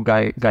encrypted. I know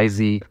Guy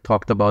Z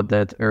talked about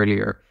that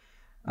earlier.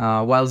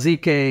 While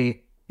ZK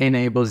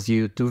enables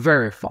you to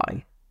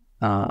verify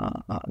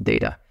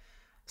data.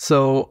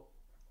 So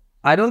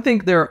I don't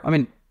think there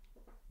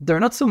are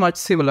not so much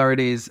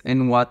similarities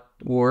in what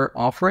we're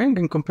offering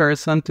in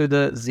comparison to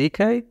the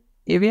ZK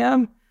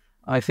EVM.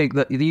 I think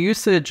that the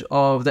usage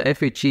of the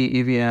FHE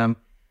EVM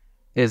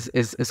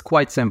is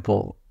quite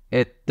simple.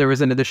 There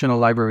is an additional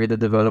library that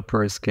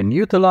developers can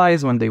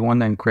utilize when they want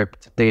to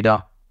encrypt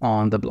data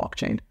on the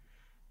blockchain.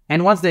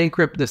 And once they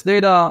encrypt this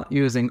data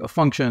using a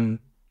function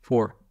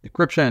for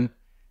decryption,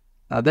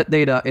 that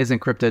data is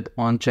encrypted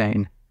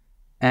on-chain,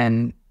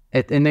 and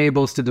it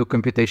enables to do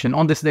computation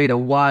on this data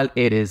while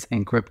it is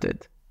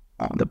encrypted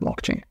on the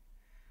blockchain.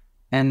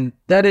 And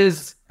that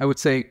is, I would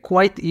say,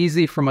 quite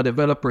easy from a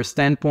developer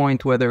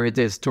standpoint, whether it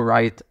is to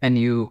write a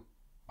new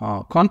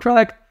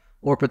contract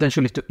or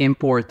potentially to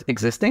import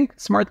existing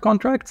smart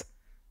contracts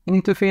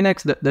into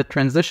Fhenix. The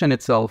transition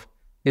itself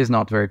is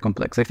not very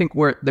complex. I think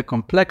where the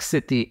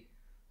complexity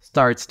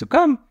starts to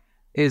come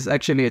is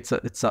actually it's a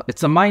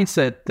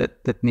mindset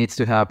that needs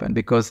to happen,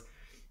 because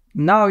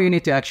now you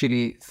need to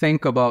actually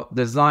think about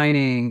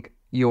designing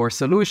your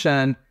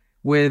solution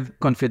with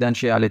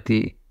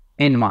confidentiality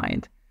in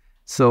mind.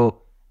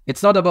 So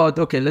it's not about,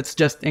 okay, let's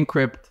just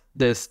encrypt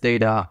this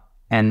data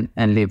and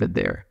leave it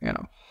there.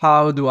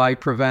 How do I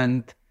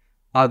prevent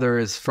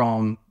others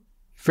from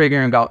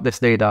figuring out this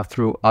data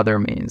through other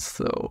means?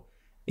 So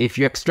if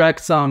you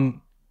extract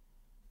some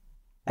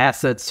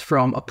assets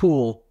from a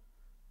pool,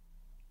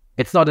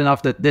 it's not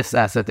enough that this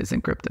asset is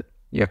encrypted.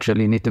 You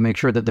actually need to make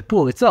sure that the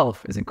pool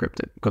itself is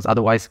encrypted, because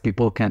otherwise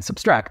people can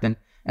subtract and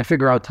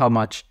figure out how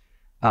much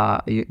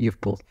you've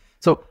pulled.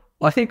 So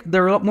I think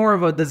there are more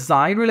of a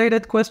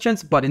design-related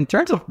questions, but in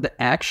terms of the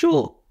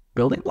actual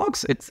building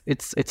blocks,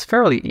 it's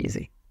fairly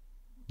easy,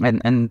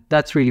 and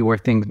that's really where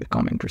things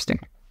become interesting.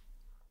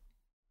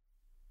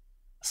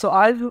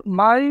 So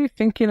my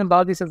thinking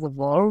about this has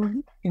evolved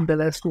in the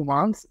last 2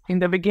 months. In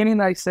the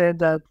beginning, I said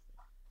that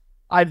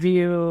I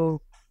view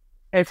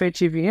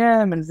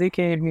FHE-VM and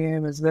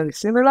ZK-VM as very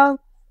similar,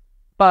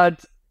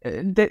 but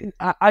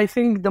I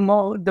think the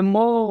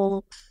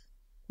more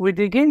we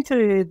dig into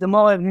it, the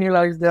more I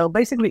realize they're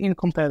basically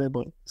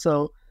incompatible.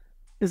 So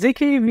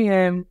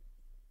ZK-VM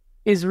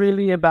is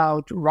really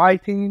about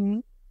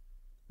writing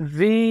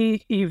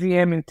the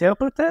EVM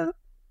interpreter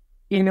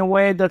in a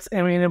way that's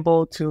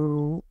amenable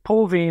to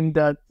proving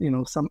that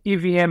some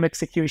EVM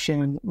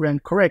execution ran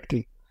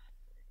correctly.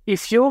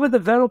 If you're a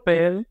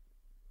developer,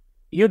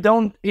 you're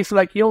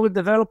a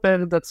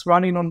developer that's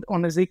running on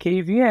a ZK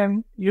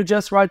EVM, you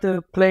just write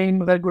a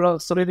plain regular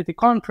Solidity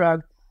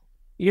contract.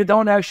 You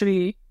don't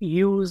actually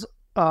use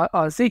a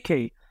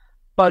ZK.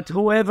 But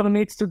whoever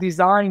needs to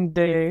design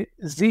the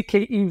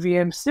ZK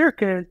EVM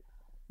circuit,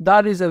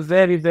 that is a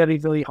very, very,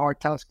 very hard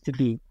task to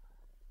do.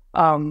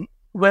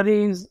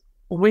 Whereas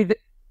with,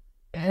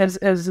 as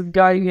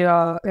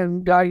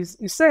guys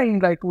is saying,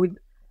 like with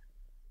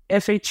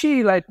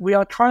FHE, like we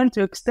are trying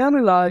to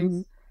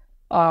externalize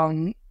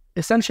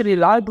essentially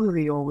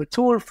library or a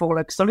tool for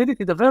like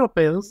Solidity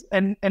developers.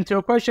 And to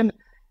your question,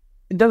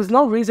 there's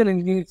no reason it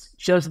needs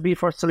just be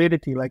for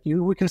Solidity. Like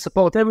we can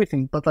support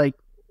everything, but like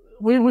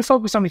we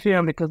focus on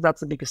Ethereum because that's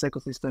the biggest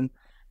ecosystem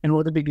and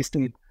we're the biggest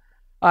need.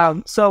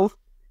 So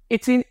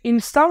it's in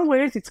some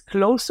ways it's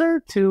closer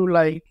to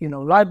like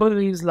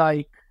libraries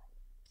like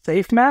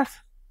SafeMath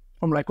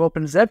from like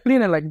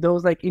OpenZeppelin and like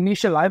those like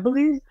initial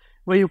libraries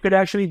where you could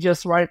actually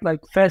just write like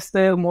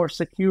faster, more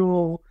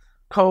secure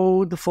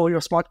code for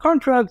your smart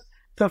contracts.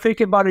 So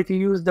think about it, you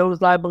use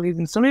those libraries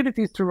in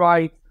Solidity to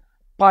write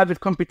private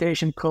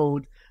computation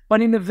code,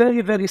 but in a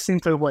very, very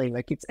simple way.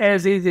 Like it's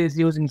as easy as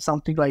using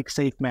something like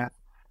SafeMath.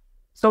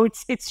 So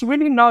it's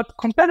really not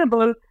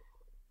compatible.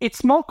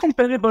 It's more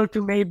comparable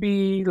to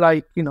maybe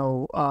like,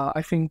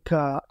 I think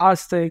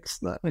Aztec's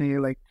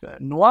like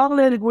Noir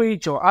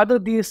language or other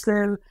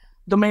DSL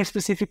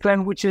domain-specific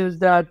languages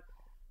that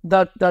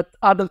that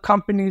other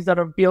companies that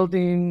are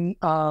building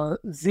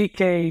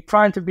ZK,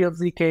 trying to build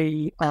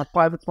ZK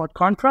private smart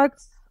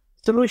contracts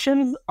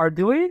solutions are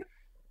doing.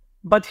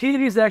 But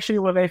here is actually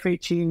where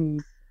FHE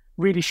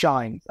really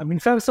shines. I mean,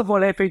 first of all,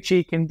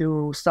 FHE can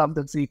do stuff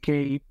that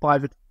ZK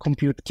private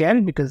compute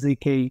can, because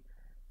ZK,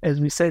 as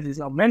we said, is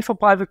not meant for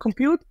private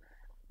compute.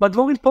 But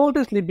more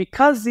importantly,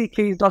 because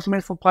ZK is not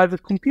meant for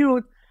private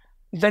compute,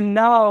 then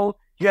now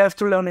you have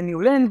to learn a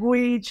new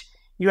language.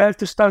 You have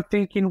to start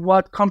thinking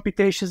what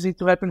computations need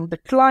to happen with the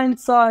client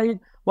side,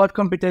 what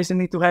computations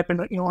need to happen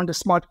on the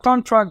smart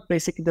contract,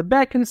 basically the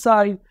backend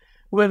side.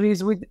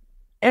 Whereas with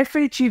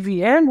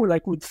FHE-VM,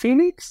 like with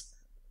Fhenix,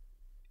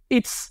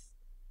 it's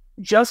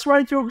just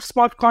write your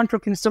smart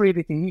contract in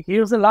Solidity.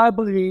 Here's a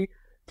library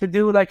to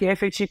do like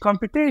FHE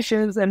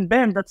computations, and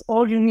bam, that's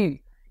all you need.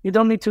 You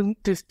don't need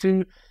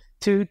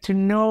to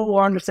know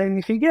or understand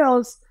anything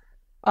else,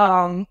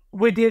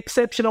 with the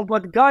exception of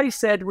what Guy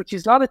said, which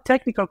is not a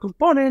technical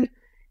component,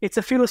 it's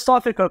a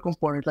philosophical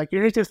component. Like,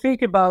 you need to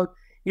think about,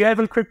 you have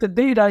encrypted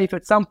data. If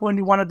at some point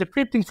you want to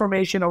decrypt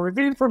information or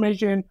reveal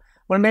information,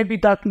 well, maybe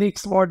that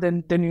leaks more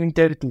than you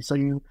intended to. So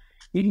you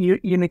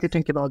need to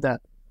think about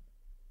that.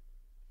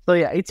 So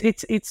yeah,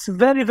 it's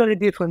very, very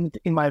different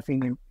in my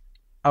opinion.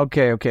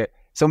 Okay.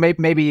 So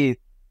maybe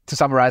to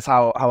summarize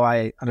how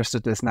I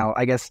understood this now,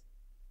 I guess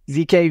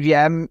ZK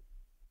VM,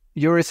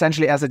 you're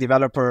essentially as a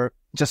developer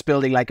just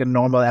building like a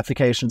normal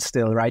application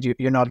still, right?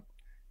 You're not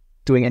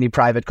doing any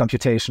private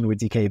computation with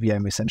ZK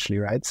VM essentially,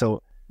 right?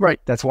 So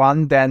right, that's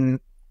one. Then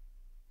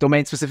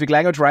domain-specific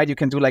language, right? You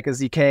can do like a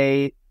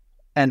ZK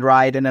and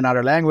write in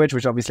another language,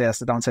 which obviously has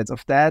the downsides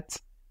of that.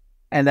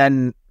 And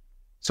then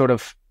sort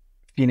of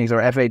Fhenix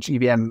or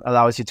FHE-VM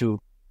allows you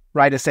to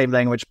write the same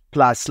language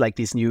plus like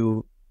these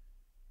new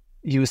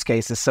use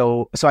cases.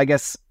 So I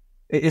guess,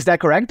 is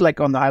that correct?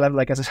 Like on the high level,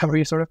 like as a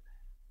summary, sort of?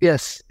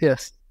 Yes,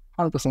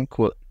 100%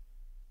 cool.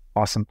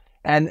 Awesome.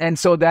 And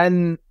so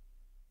then,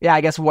 yeah,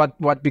 I guess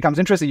what becomes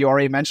interesting, you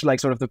already mentioned like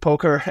sort of the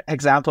poker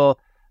example.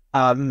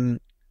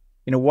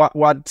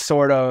 What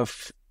sort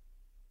of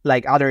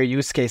like other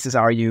use cases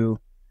are you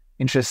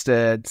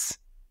interested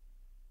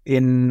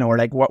in, or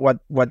like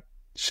what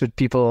should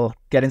people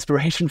get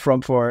inspiration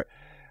from for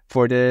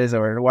this,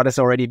 or what is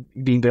already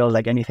being built?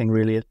 Like anything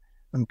really?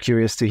 I'm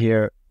curious to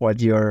hear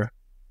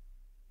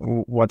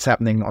what's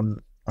happening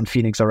on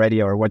Fhenix already,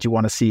 or what you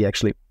want to see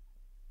actually.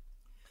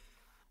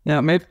 Yeah,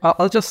 maybe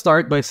I'll just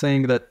start by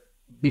saying that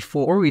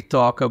before we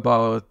talk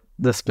about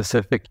the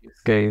specific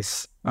use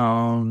case,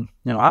 I'm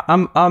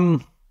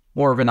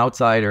more of an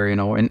outsider,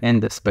 in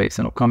this space,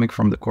 coming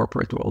from the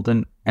corporate world,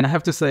 and I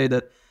have to say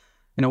that,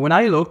 when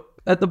I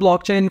look at the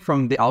blockchain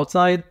from the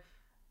outside,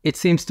 it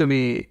seems to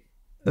me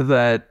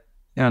that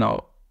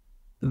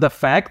the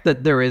fact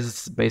that there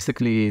is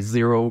basically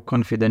zero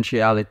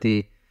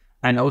confidentiality.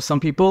 I know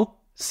some people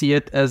see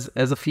it as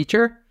a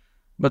feature,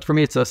 but for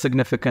me, it's a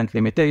significant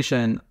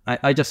limitation.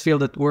 I just feel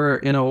that we're,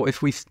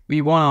 if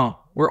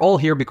we're all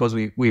here because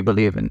we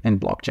believe in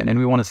blockchain and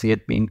we want to see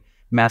it being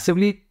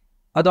massively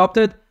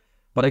adopted.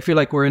 But I feel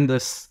like we're in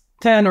this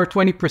 10 or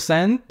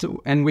 20%,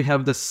 and we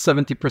have this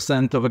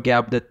 70% of a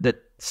gap that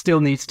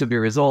still needs to be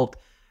resolved.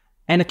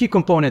 And a key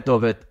component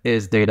of it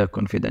is data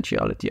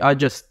confidentiality. I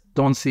just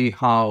don't see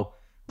how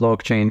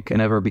blockchain can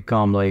ever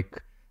become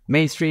like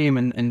mainstream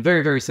and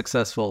very, very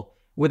successful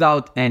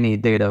without any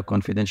data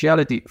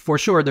confidentiality. For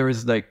sure, there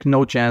is like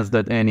no chance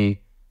that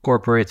any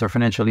corporates or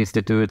financial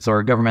institutes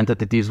or government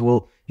entities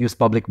will use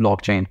public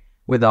blockchain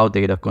without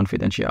data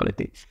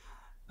confidentiality.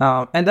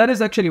 And that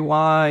is actually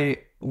why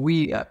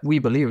we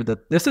believe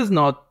that this is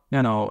not,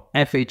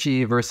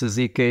 FHE versus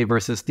ZK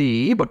versus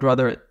TE, but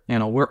rather,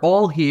 we're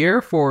all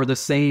here for the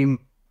same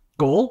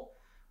goal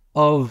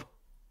of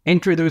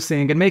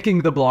introducing and making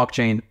the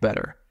blockchain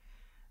better.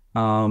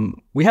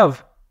 We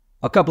have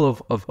a couple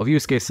of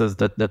use cases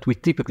that we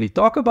typically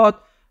talk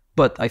about,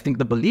 but I think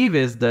the belief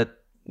is that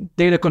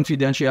data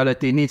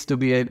confidentiality needs to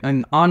be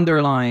an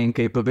underlying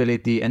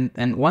capability.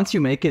 And once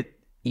you make it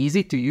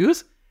easy to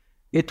use,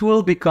 it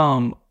will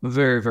become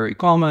very, very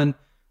common,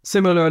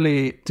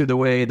 similarly to the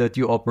way that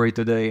you operate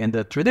today in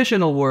the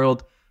traditional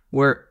world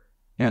where,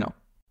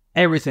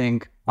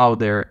 everything out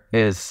there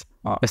is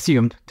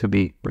assumed to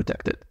be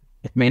protected.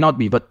 It may not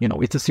be, but,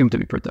 it's assumed to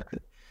be protected.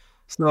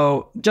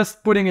 So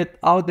just putting it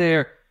out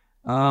there,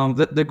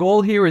 the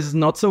goal here is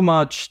not so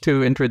much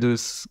to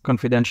introduce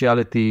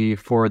confidentiality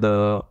for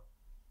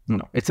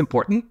it's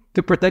important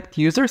to protect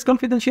users'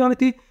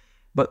 confidentiality,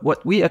 but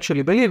what we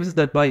actually believe is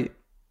that by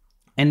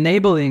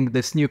enabling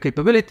this new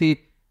capability,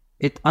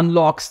 it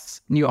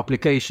unlocks new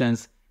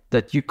applications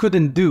that you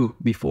couldn't do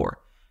before.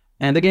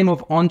 And the game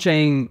of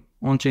on-chain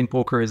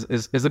poker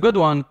is a good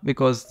one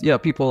because,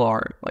 people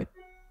are like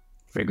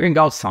figuring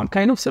out some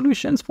kind of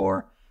solutions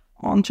for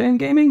on-chain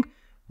gaming,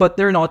 but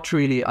they're not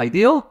really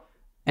ideal.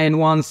 And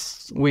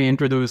once we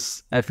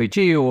introduce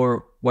FHE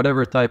or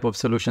whatever type of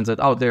solutions that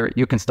out there,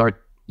 you can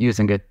start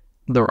using it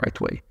the right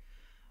way.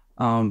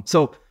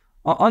 So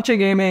on-chain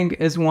gaming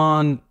is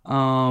one.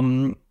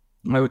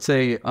 I would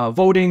say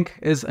voting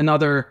is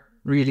another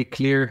really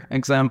clear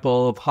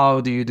example of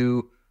how do you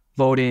do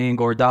voting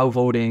or DAO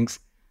votings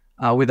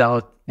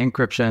without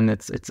encryption.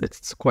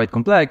 It's quite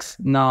complex.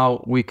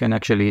 Now we can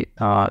actually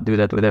do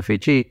that with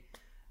FHE.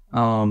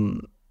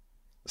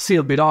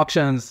 Sealed bid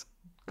auctions.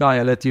 Guy,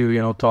 I'll let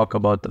you talk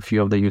about a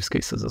few of the use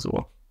cases as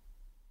well.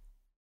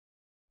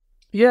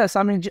 Yes,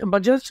 I mean,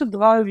 but just to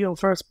drive your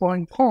first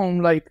point home,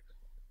 like,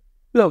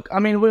 look, I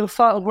mean,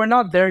 we're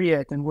not there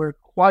yet, and we're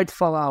quite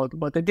far out.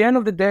 But at the end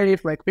of the day,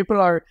 if like people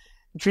are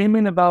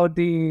dreaming about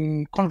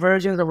the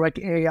convergence of like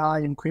AI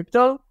and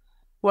crypto,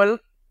 well,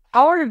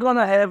 how are you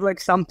gonna have like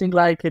something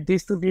like a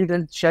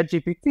distributed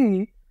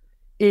ChatGPT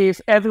if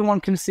everyone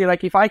can see,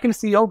 like, if I can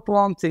see your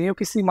prompts and you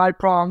can see my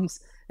prompts,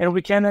 and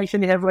we can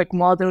actually have like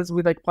models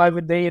with like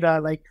private data,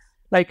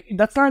 like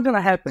that's not gonna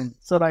happen.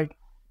 So like,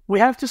 we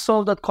have to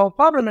solve that core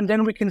problem, and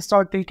then we can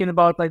start thinking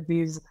about like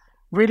these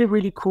really,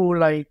 really cool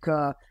like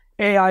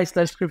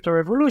AI/crypto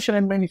revolution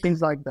and many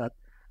things like that.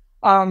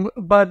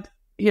 But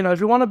if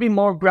you want to be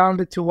more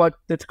grounded to what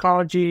the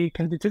technology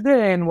can do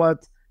today and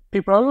what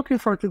people are looking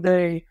for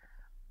today,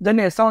 then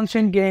yes,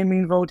 on-chain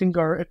gaming, voting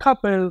are a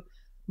couple.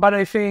 But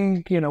I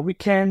think we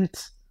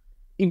can't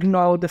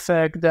ignore the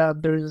fact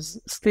that there's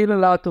still a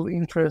lot of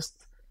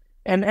interest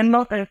and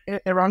not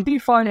around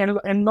DeFi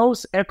and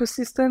most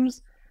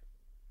ecosystems.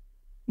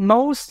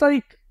 Most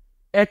like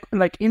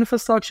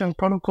infrastructure and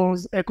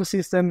protocols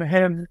ecosystem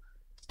have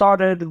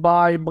started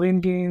by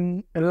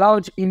bringing a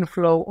large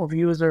inflow of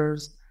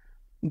users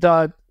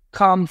that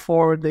come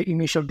for the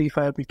initial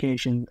DeFi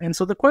application. And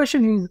so the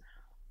question is,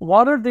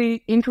 what are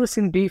the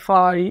interesting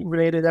DeFi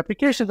related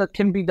applications that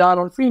can be done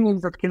on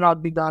Fhenix that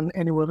cannot be done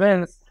anywhere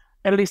else,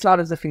 at least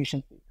not as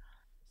efficiently?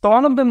 So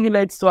one of them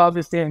relates to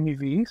obviously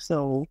MEV.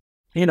 So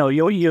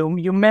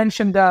you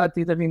mentioned that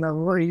it'll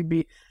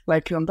be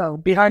like on the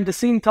behind the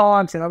scene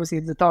talks, and obviously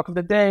it's the talk of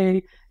the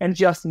day, and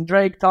Justin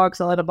Drake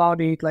talks a lot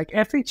about it. Like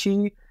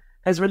FHE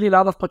has really a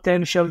lot of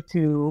potential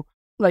to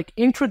like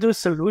introduce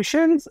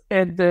solutions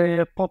at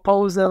the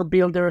proposer,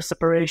 builder,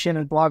 separation,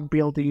 and block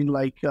building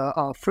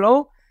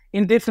flow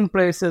in different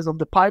places of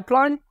the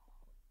pipeline.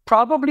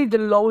 Probably the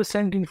lowest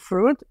hanging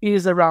fruit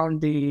is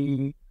around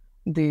the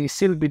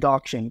sealed bid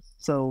auctions.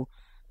 So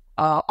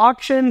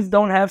auctions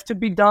don't have to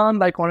be done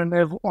like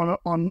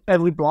on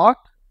every block.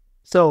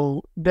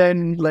 So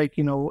then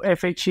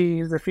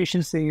FHE's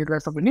efficiency is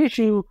less of an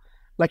issue.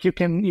 Like you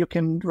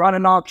can run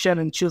an auction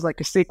and choose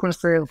like a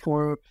sequencer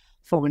for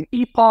an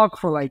epoch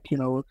for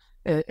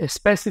a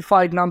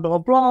specified number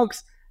of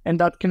blocks, and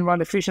that can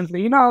run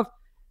efficiently enough.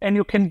 And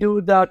you can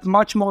do that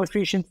much more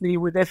efficiently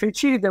with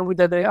FHE than with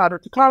the other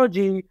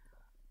technology.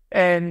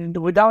 And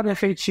without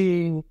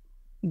FHE,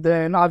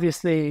 then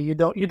obviously you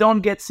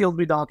don't get sealed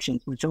bid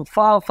auctions, which are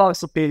far, far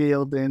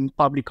superior than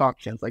public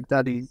auctions. Like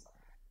that is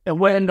a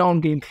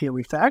well-known game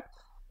theory fact.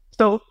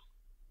 So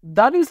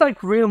that is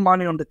like real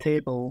money on the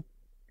table,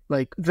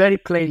 like very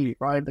plainly,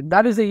 right? Like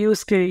that is a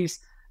use case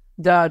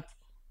that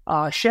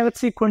shared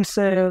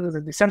sequencers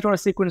and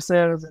decentralized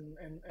sequencers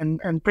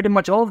and pretty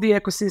much all of the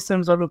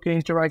ecosystems are looking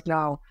into right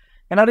now.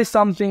 And that is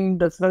something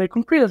that's very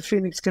concrete that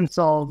Fhenix can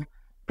solve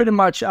pretty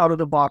much out of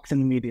the box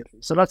and immediately.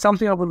 So that's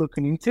something that we're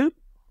looking into.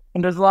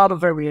 And there's a lot of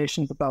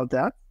variations about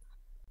that.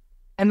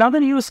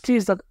 Another use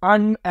case that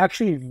I'm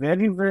actually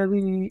very,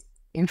 very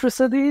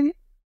interested in,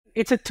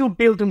 it's a 2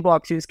 building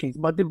blocks use case,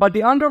 but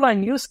the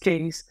underlying use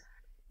case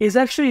is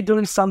actually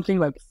doing something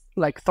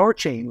like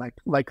Thorchain,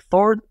 like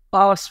Thor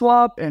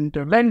swap and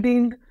their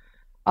lending.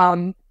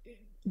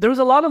 There's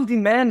a lot of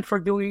demand for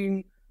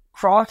doing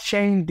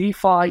cross-chain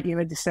DeFi in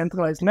a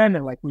decentralized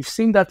manner. Like we've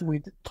seen that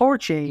with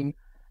Thorchain,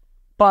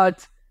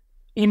 but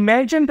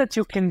imagine that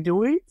you can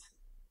do it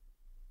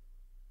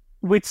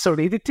with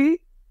Solidity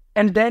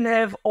and then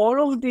have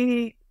all of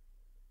the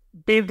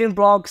building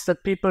blocks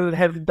that people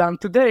have done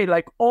today,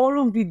 like all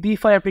of the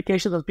DeFi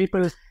applications that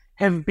people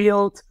have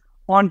built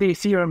on the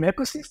Ethereum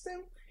ecosystem.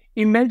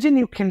 Imagine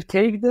you can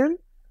take them,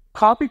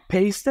 copy,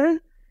 paste them,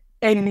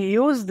 and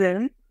use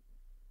them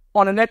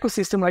on an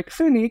ecosystem like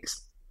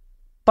Fhenix,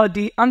 but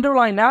the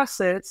underlying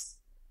assets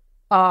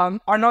are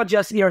not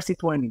just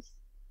ERC20s,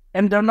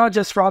 and they're not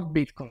just raw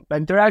Bitcoin,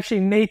 but they're actually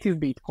native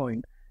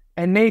Bitcoin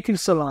and native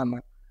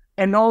Solana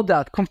and all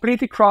that,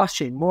 completely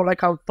cross-chain, more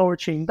like how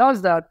Thorchain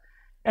does that.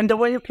 And the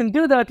way you can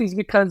do that is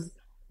because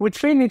with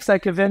Fhenix,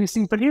 like a very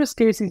simple use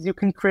case is you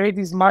can create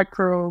these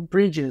micro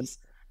bridges.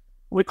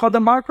 We call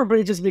them micro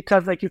bridges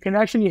because like you can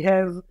actually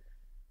have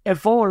a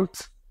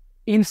vault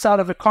inside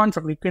of a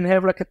contract. You can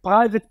have like a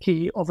private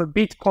key of a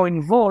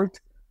Bitcoin vault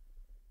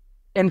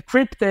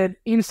encrypted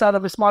inside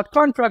of a smart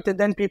contract, and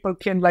then people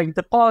can like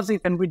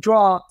deposit and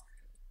withdraw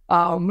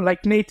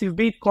like native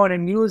Bitcoin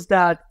and use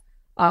that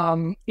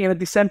in a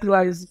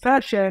decentralized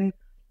fashion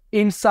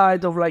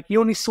inside of like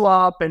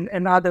Uniswap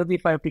and other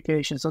DeFi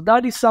applications. So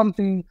that is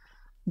something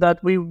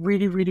that we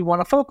really, really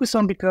want to focus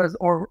on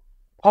or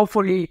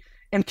hopefully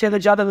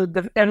encourage other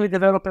early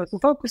developers to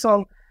focus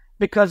on,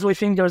 because we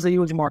think there's a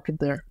huge market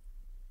there.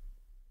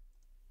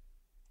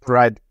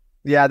 Right.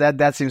 Yeah,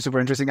 that seems super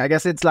interesting. I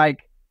guess it's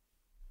like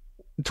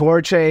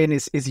Thorchain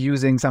is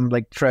using some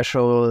like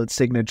threshold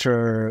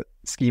signature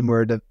scheme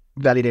where the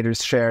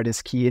validators share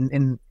this key.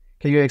 In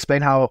Can you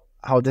explain how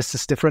this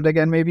is different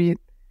again, maybe?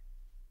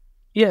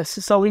 Yes.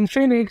 So in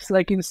Phenix,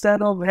 like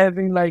instead of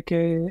having like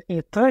a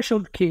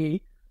threshold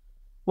key,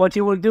 what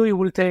you will do, you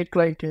will take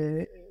like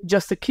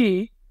just a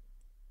key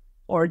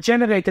or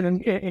generate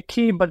a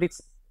key, but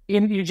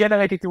you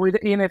generate it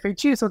within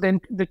FHE, so then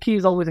the key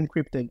is always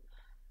encrypted.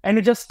 And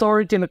you just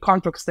store it in a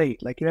contract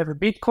state. Like you have a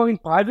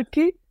Bitcoin private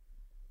key,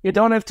 you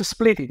don't have to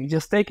split it. You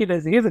just take it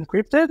as it is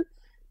encrypted.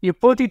 You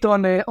put it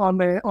on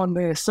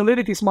a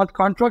Solidity smart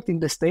contract in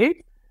the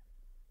state,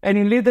 and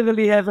you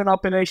literally have an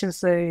operation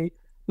say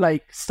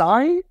like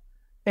sign,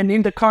 and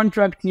in the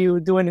contract you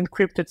do an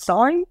encrypted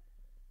sign,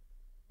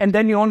 and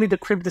then you only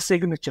decrypt the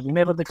signature. You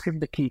never decrypt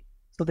the key.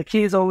 So the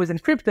key is always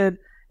encrypted,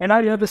 and now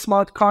you have a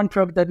smart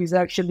contract that is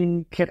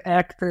actually can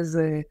act as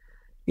a,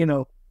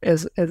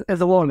 as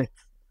a wallet.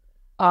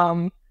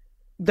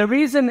 The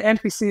reason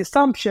MPC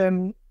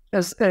assumption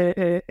is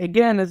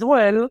again as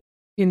well,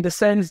 in the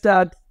sense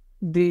that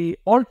the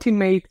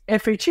ultimate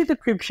FHE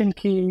decryption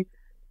key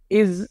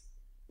is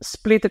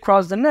split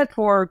across the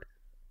network,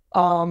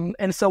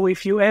 and so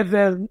if you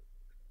ever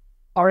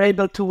are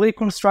able to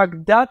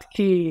reconstruct that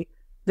key,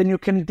 then you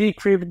can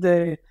decrypt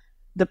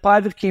the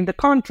private key in the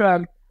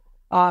contract.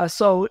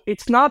 So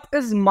it's not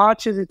as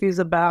much as it is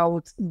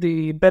about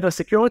the better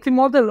security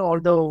model,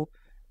 although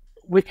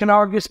we can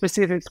argue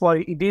specifics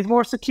why it is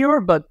more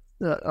secure, but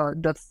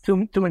that's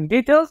too many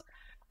details.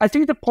 I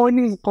think the point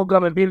is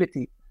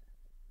programmability.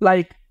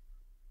 Like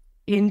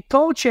in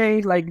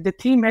ToeChain, like the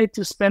team had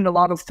to spend a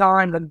lot of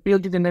time like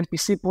building an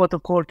MPC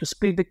protocol to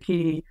split the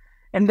key,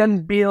 and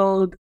then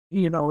build, a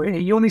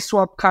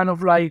Uniswap kind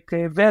of like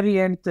a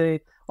variant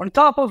on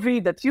top of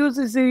it that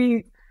uses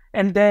it,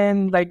 and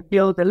then like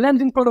build a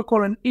lending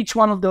protocol, and each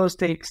one of those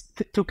takes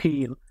 2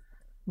 keys.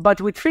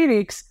 But with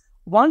Phenix,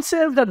 once you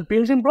have that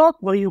building block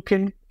where you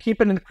can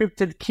keep an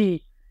encrypted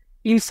key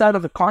inside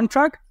of a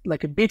contract,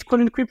 like a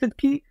Bitcoin encrypted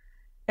key,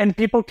 and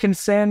people can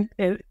send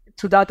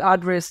to that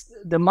address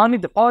the money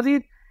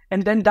deposit,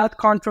 and then that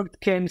contract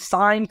can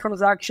sign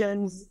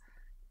transactions,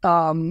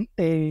 can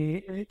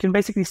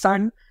basically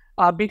sign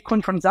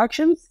Bitcoin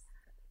transactions,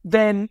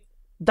 then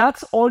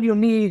that's all you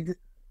need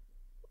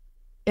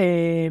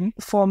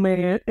from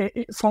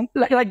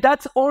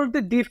that's all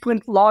the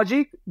different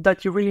logic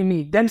that you really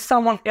need. Then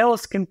someone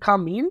else can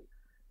come in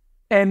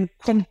and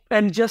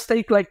just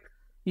take like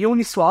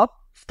Uniswap,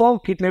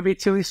 fork it, maybe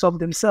it's Uniswap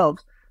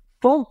themselves,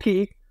 fork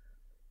it,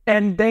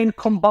 and then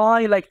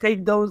combine, like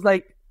take those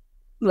like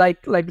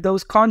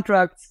those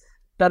contracts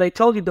that I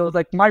told you, those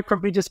like micro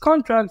bridges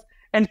contracts,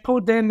 and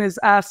put them as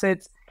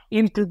assets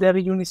into their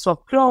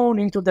Uniswap clone,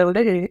 into their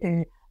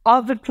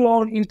other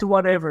clone, into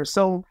whatever.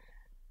 So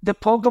the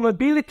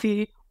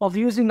programmability of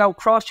using now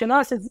cross-chain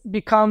assets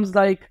becomes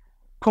like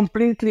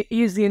completely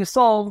easy and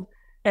solved,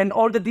 and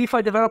all the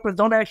DeFi developers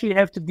don't actually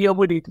have to deal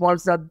with it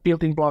once that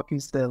building block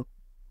is there,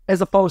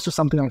 as opposed to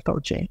something like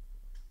ToeChain.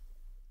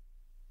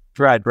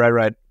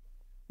 Right.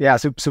 Yeah,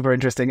 super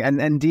interesting.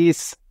 And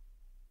these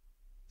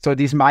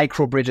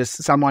micro bridges,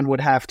 someone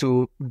would have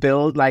to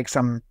build like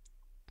something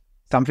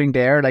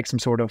there, like some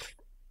sort of,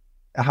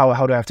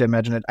 how do I have to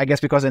imagine it? I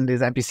guess because in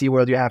this MPC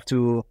world you have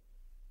to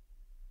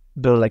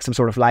build like some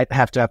sort of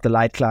have to have the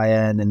light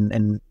client,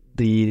 and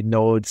the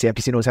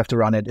MPC nodes have to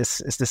run it. Is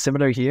this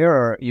similar here,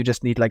 or you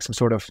just need like some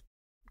sort of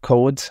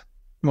code,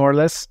 more or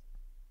less?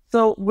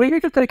 So we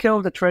need to take care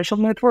of the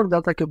threshold network.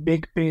 That's like a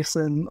big piece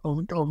of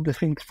the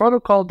Phenix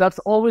protocol. That's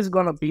always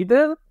going to be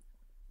there.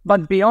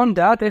 But beyond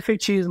that,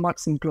 FHE is much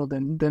simpler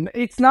than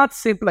it's not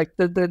simple. Like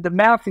the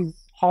math is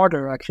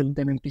harder actually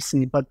than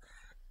MPC,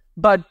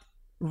 but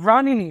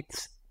running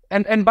it.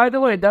 And by the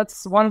way,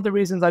 that's one of the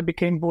reasons I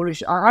became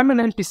bullish. I'm an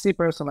MPC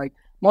person. Like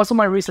most of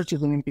my research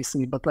is in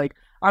MPC, but like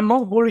I'm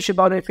more bullish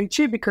about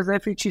FHE because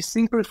FHE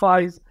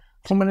simplifies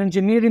from an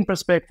engineering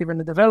perspective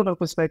and a developer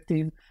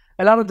perspective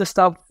a lot of the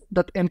stuff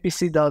that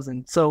MPC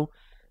doesn't. So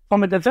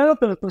from a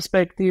developer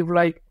perspective,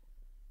 like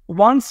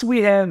once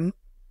you have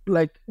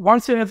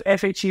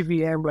FHE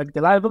VM, like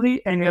the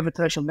library, and you have a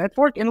threshold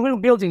network, and we're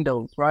building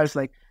those, right? It's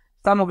like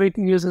some of it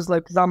uses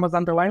like Zama's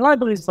underlying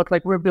libraries, but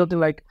like we're building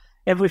like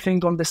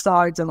everything on the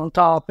sides and on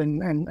top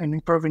and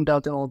improving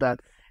that and all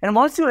that. And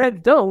once you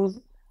have those,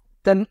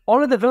 then all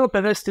the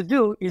developer has to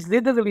do is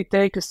literally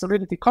take a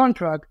Solidity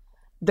contract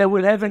that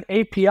will have an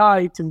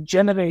API to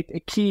generate a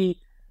key,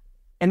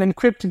 an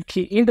encrypted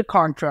key in the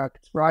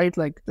contract, right?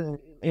 Like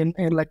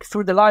like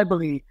through the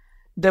library,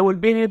 they will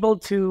be able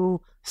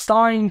to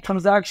sign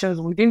transactions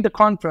within the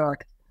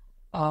contract,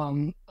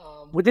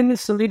 within the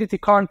Solidity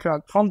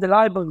contract from the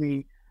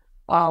library,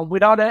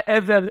 without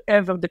ever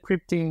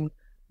decrypting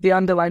the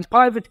underlying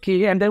private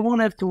key, and they won't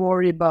have to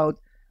worry about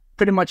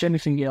pretty much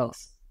anything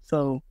else.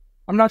 So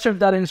I'm not sure if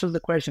that answers the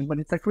question, but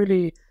it's like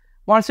really,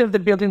 once you have the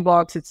building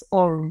blocks, it's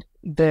all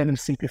there and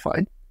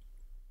simplified.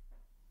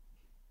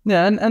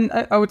 Yeah, and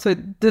I would say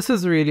this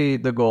is really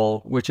the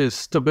goal, which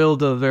is to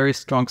build a very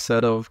strong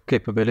set of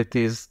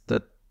capabilities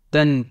that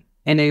then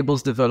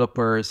enables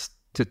developers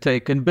to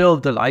take and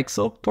build the likes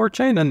of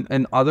ToeChain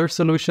and other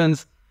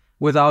solutions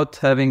without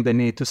having the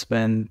need to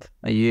spend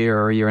a year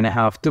or a year and a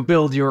half to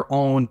build your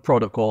own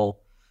protocol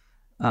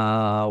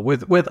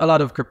with a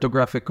lot of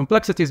cryptographic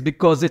complexities,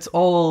 because it's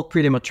all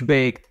pretty much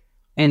baked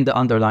in the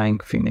underlying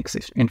Phenix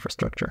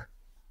infrastructure.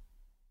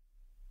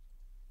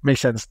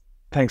 Makes sense.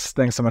 Thanks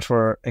so much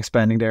for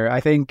expanding there.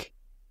 I think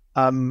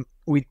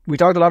we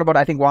talked a lot about,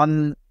 I think,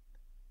 one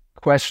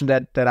question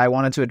that I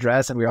wanted to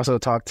address, and we also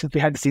talked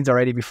behind the scenes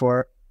already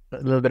before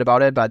a little bit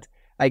about it, but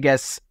I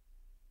guess,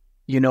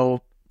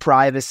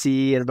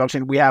 privacy and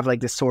blockchain, we have like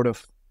this sort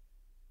of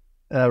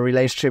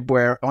relationship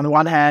where on the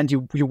one hand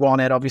you want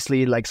it,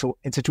 obviously, like, so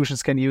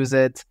institutions can use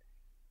it,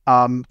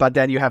 but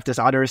then you have this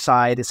other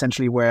side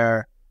essentially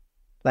where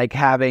like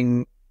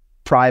having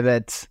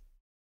private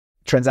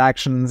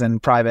transactions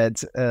and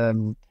private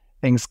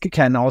things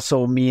can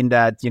also mean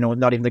that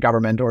not even the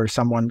government or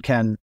someone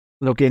can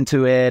look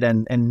into it,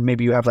 and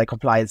maybe you have like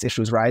compliance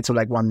issues, right? So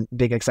like one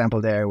big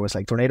example there was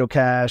like Tornado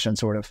Cash and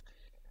sort of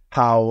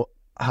how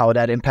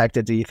that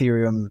impacted the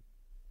Ethereum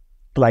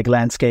like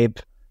landscape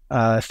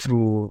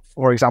through,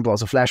 for example,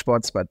 also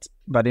flashbots,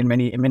 but in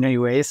many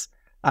ways.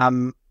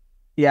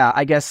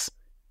 I guess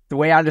the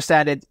way I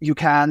understand it, you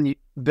can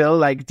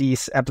build like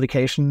these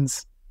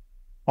applications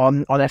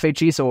on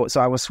FHE. So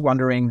I was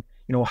wondering,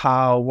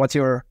 what's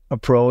your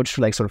approach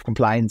to like sort of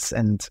compliance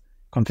and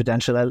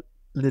confidentiality?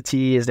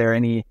 Is there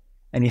any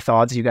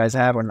thoughts you guys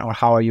have, or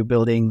how are you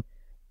building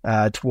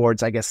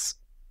towards, I guess,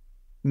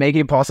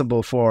 making it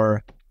possible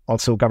for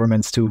also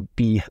governments to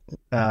be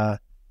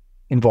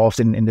involved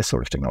in this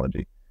sort of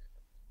technology?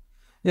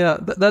 Yeah,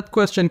 that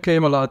question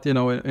came a lot, in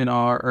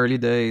our early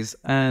days,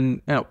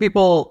 and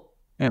people,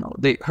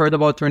 they heard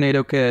about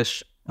Tornado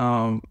Cash,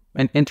 and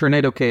in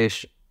Tornado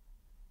Cash,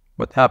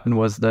 what happened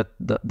was that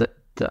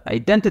the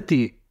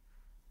identity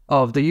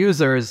of the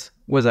users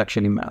was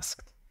actually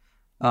masked,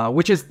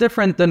 which is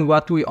different than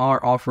what we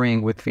are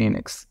offering with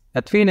Phenix.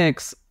 At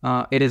Phenix,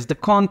 it is the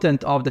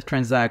content of the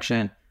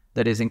transaction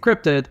that is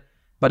encrypted,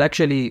 but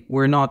actually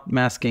we're not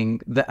masking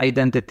the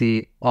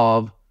identity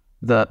of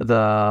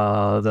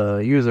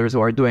the users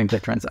who are doing the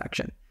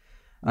transaction.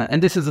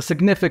 And this is a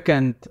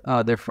significant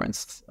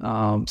difference.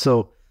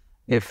 So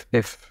if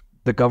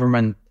the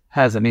government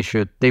has an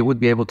issue, they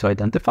would be able to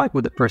identify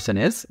who the person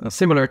is,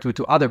 similar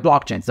to other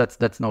blockchains.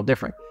 That's no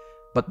different.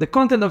 But the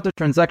content of the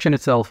transaction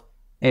itself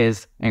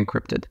is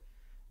encrypted.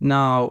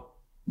 Now,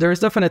 there is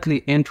definitely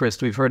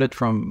interest. We've heard it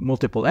from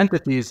multiple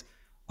entities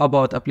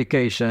about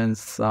applications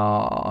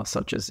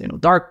such as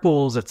dark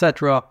pools,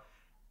 etc.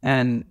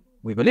 And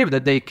we believe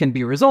that they can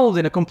be resolved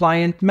in a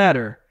compliant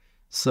manner.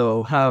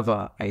 So have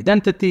an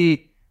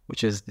identity,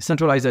 which is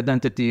decentralized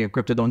identity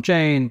encrypted on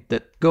chain,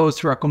 that goes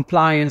through a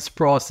compliance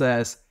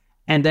process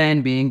and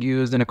then being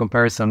used in a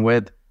comparison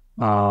with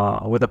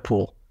a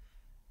pool.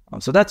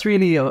 So that's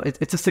really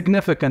it's a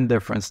significant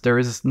difference. There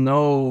is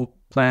no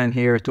plan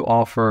here to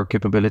offer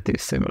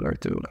capabilities similar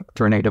to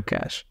Tornado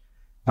Cash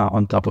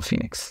on top of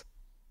Phenix.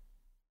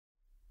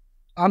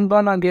 I'm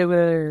gonna give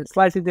a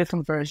slightly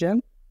different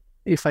version,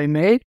 if I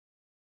may.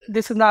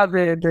 This is not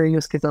the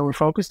use case that we're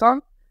focused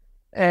on,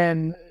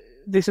 and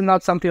this is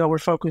not something that we're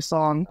focused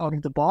on out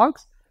of the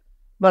box.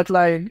 But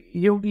like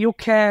you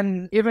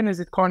can, even as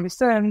it currently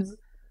stands,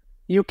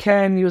 you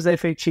can use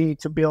FHE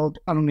to build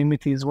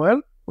anonymity as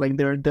well. Like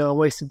there are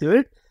ways to do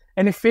it,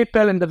 and if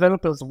people and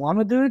developers want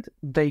to do it,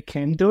 they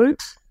can do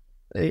it,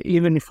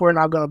 even if we're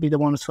not gonna be the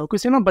ones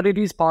focusing on. But it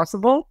is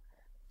possible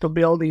to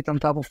build it on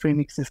top of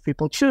Phenix if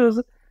people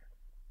choose.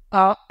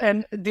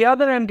 And the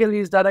other angle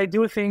is that I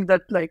do think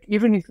that, like,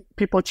 even if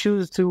people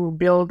choose to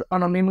build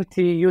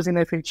anonymity using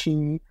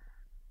FHE,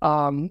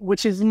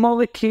 which is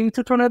more akin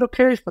to Tornado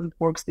Cash, but it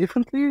works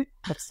differently,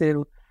 but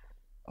still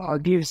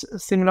gives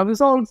similar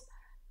results.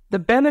 The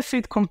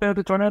benefit compared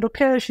to Tornado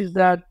Cash is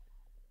that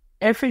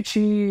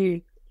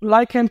FHE,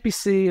 like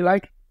MPC,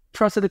 like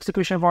trusted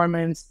execution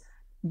environments,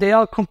 they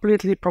are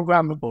completely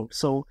programmable.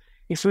 So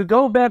if we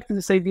go back to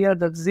this idea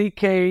that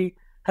ZK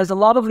has a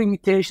lot of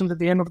limitations at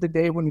the end of the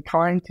day when you're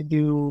trying to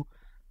do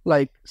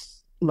like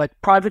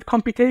private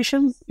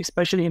computations,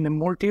 especially in a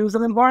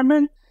multi-user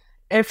environment,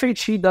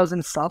 FHE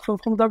doesn't suffer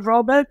from that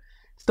drawback.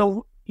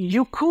 So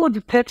you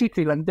could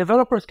technically, like,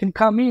 developers can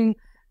come in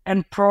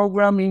and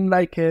program in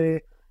like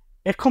a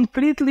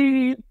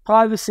completely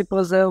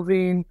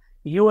privacy-preserving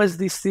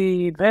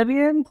USDC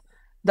variant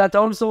that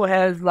also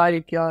has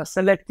like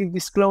selective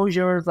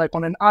disclosures, like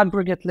on an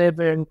aggregate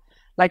level,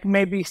 there's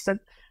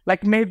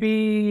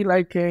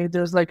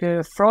like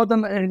a fraud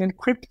and an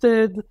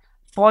encrypted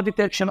fraud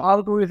detection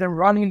algorithm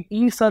running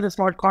inside a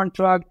smart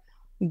contract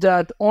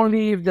that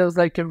only if there's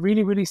like a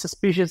really, really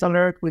suspicious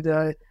alert with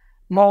a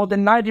more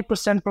than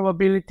 90%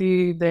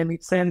 probability, then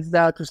it sends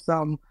that to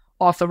some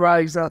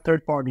authorized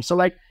third party. So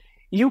like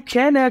you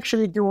can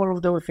actually do all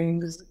of those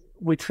things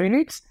with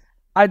Phenix.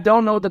 I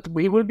don't know that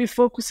we will be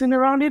focusing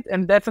around it,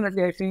 and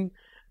definitely I think,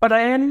 but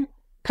I am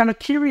kind of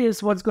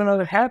curious what's going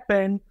to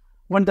happen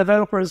when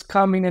developers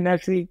come in and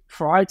actually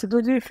try to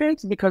do these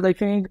things, because I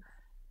think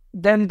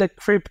then the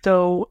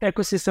crypto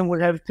ecosystem will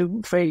have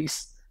to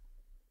face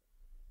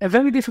a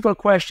very difficult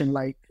question,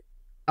 like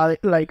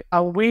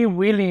Are we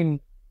willing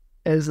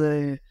as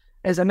an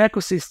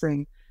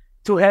ecosystem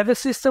to have a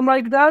system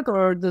like that,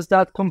 or does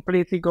that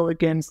completely go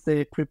against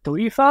the crypto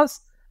ethos?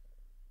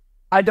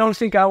 I don't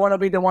think I want to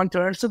be the one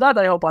to answer that.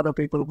 I hope other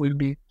people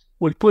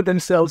will put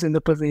themselves in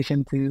the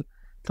position to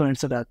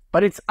answer that.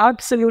 But it's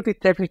absolutely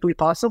technically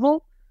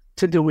possible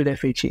to do with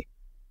FHE.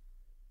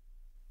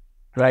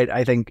 Right.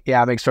 I think,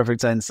 it makes perfect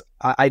sense.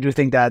 I do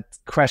think that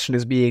question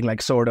is being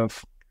like sort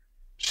of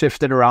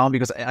shifted around,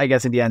 because I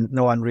guess in the end,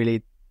 no one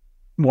really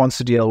wants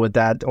to deal with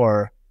that,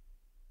 or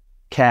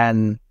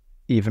can,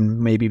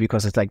 even maybe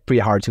because it's like pretty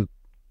hard to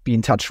be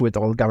in touch with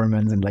all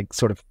governments and like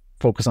sort of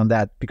focus on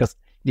that, because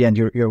in the end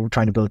you're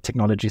trying to build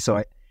technology. So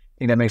I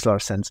think that makes a lot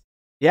of sense.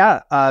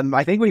 Yeah.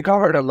 I think we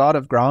covered a lot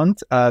of ground,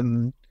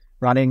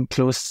 running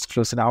close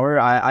to an hour.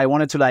 I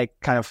wanted to like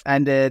kind of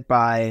end it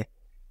by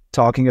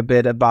talking a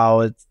bit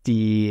about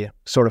the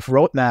sort of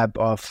roadmap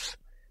of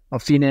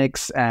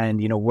Fhenix,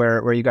 and, you know,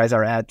 where you guys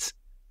are at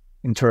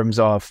in terms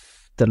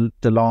of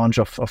the launch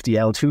of the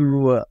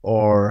L2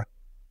 or,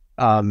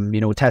 you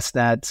know,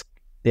 testnet.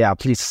 Yeah,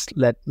 please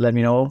let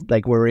me know.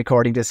 Like, we're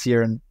recording this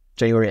here on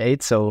January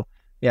 8th. So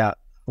yeah,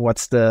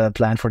 what's the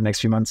plan for the next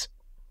few months?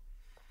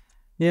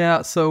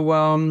 Yeah, so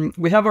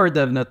we have our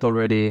DevNet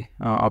already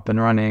up and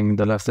running.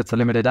 It's a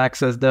limited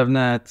access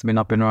DevNet. It's been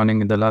up and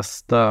running in the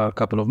last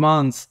couple of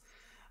months.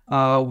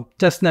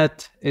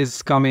 Testnet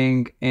is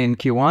coming in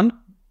Q1.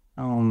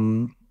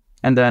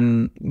 And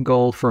then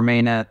goal for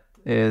mainnet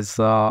is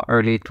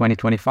early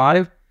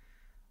 2025.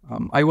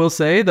 I will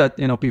say that,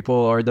 you know,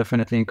 people are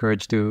definitely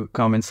encouraged to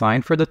come and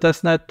sign for the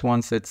testnet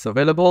once it's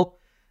available.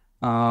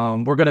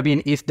 We're going to be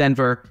in East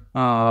Denver.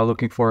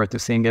 Looking forward to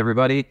seeing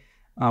everybody.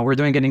 We're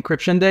doing an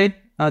encryption day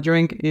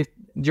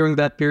during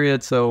that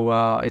period,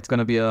 so it's going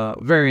to be a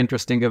very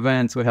interesting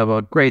event. We have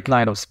a great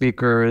line of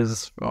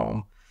speakers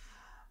all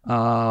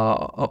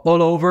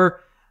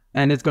over,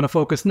 and it's going to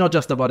focus not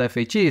just about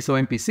FHE, so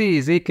MPC,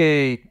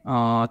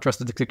 ZK,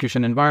 trusted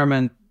execution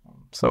environment.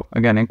 So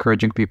again,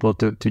 encouraging people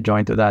to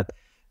join to that.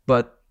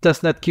 But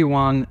testnet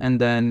Q1, and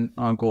then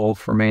our goal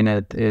for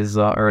mainnet is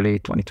early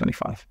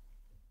 2025.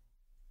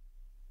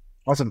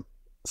 Awesome.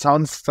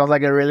 Sounds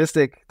like a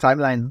realistic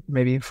timeline,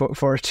 maybe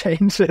for a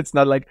change. It's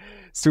not like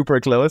super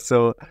close.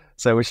 So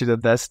I wish you the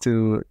best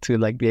to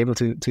like be able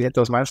to hit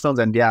those milestones.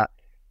 And yeah,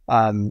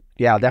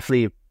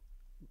 definitely.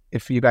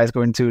 If you guys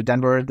go into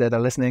Denver that are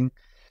listening,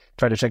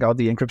 try to check out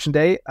the encryption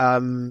day.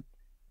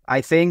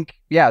 I think,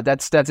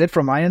 that's it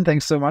from my end.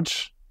 Thanks so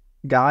much,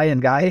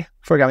 Guy,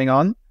 for coming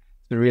on.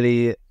 It's a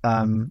really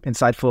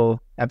insightful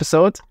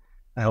episode.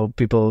 I hope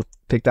people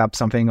picked up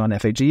something on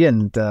FHE,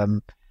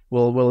 and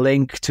we'll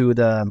link to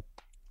the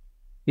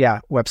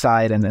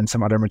website and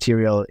some other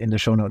material in the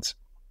show notes.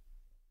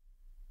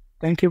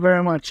 Thank you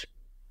very much.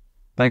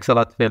 Thanks a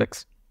lot,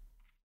 Felix.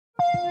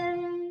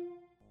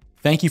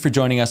 Thank you for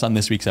joining us on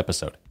this week's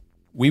episode.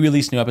 We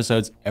release new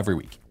episodes every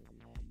week.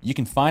 You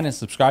can find and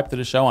subscribe to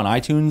the show on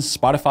iTunes,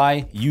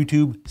 Spotify,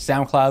 YouTube,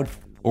 SoundCloud,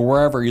 or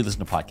wherever you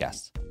listen to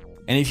podcasts.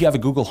 And if you have a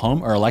Google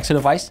Home or Alexa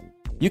device,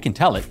 you can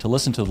tell it to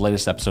listen to the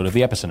latest episode of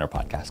the Epicenter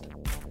podcast.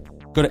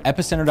 Go to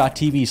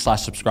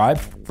epicenter.tv/subscribe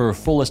for a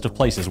full list of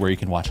places where you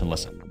can watch and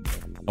listen.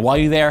 And while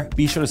you're there,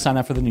 be sure to sign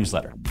up for the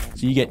newsletter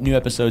so you get new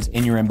episodes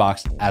in your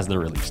inbox as they're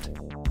released.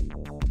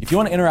 If you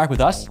want to interact with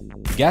us,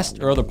 the guests,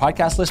 or other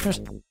podcast listeners,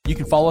 you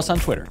can follow us on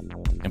Twitter.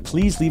 And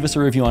please leave us a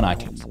review on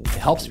iTunes. It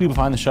helps people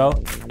find the show,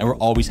 and we're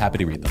always happy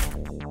to read them.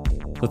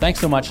 So thanks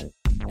so much,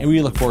 and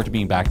we look forward to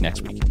being back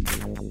next week.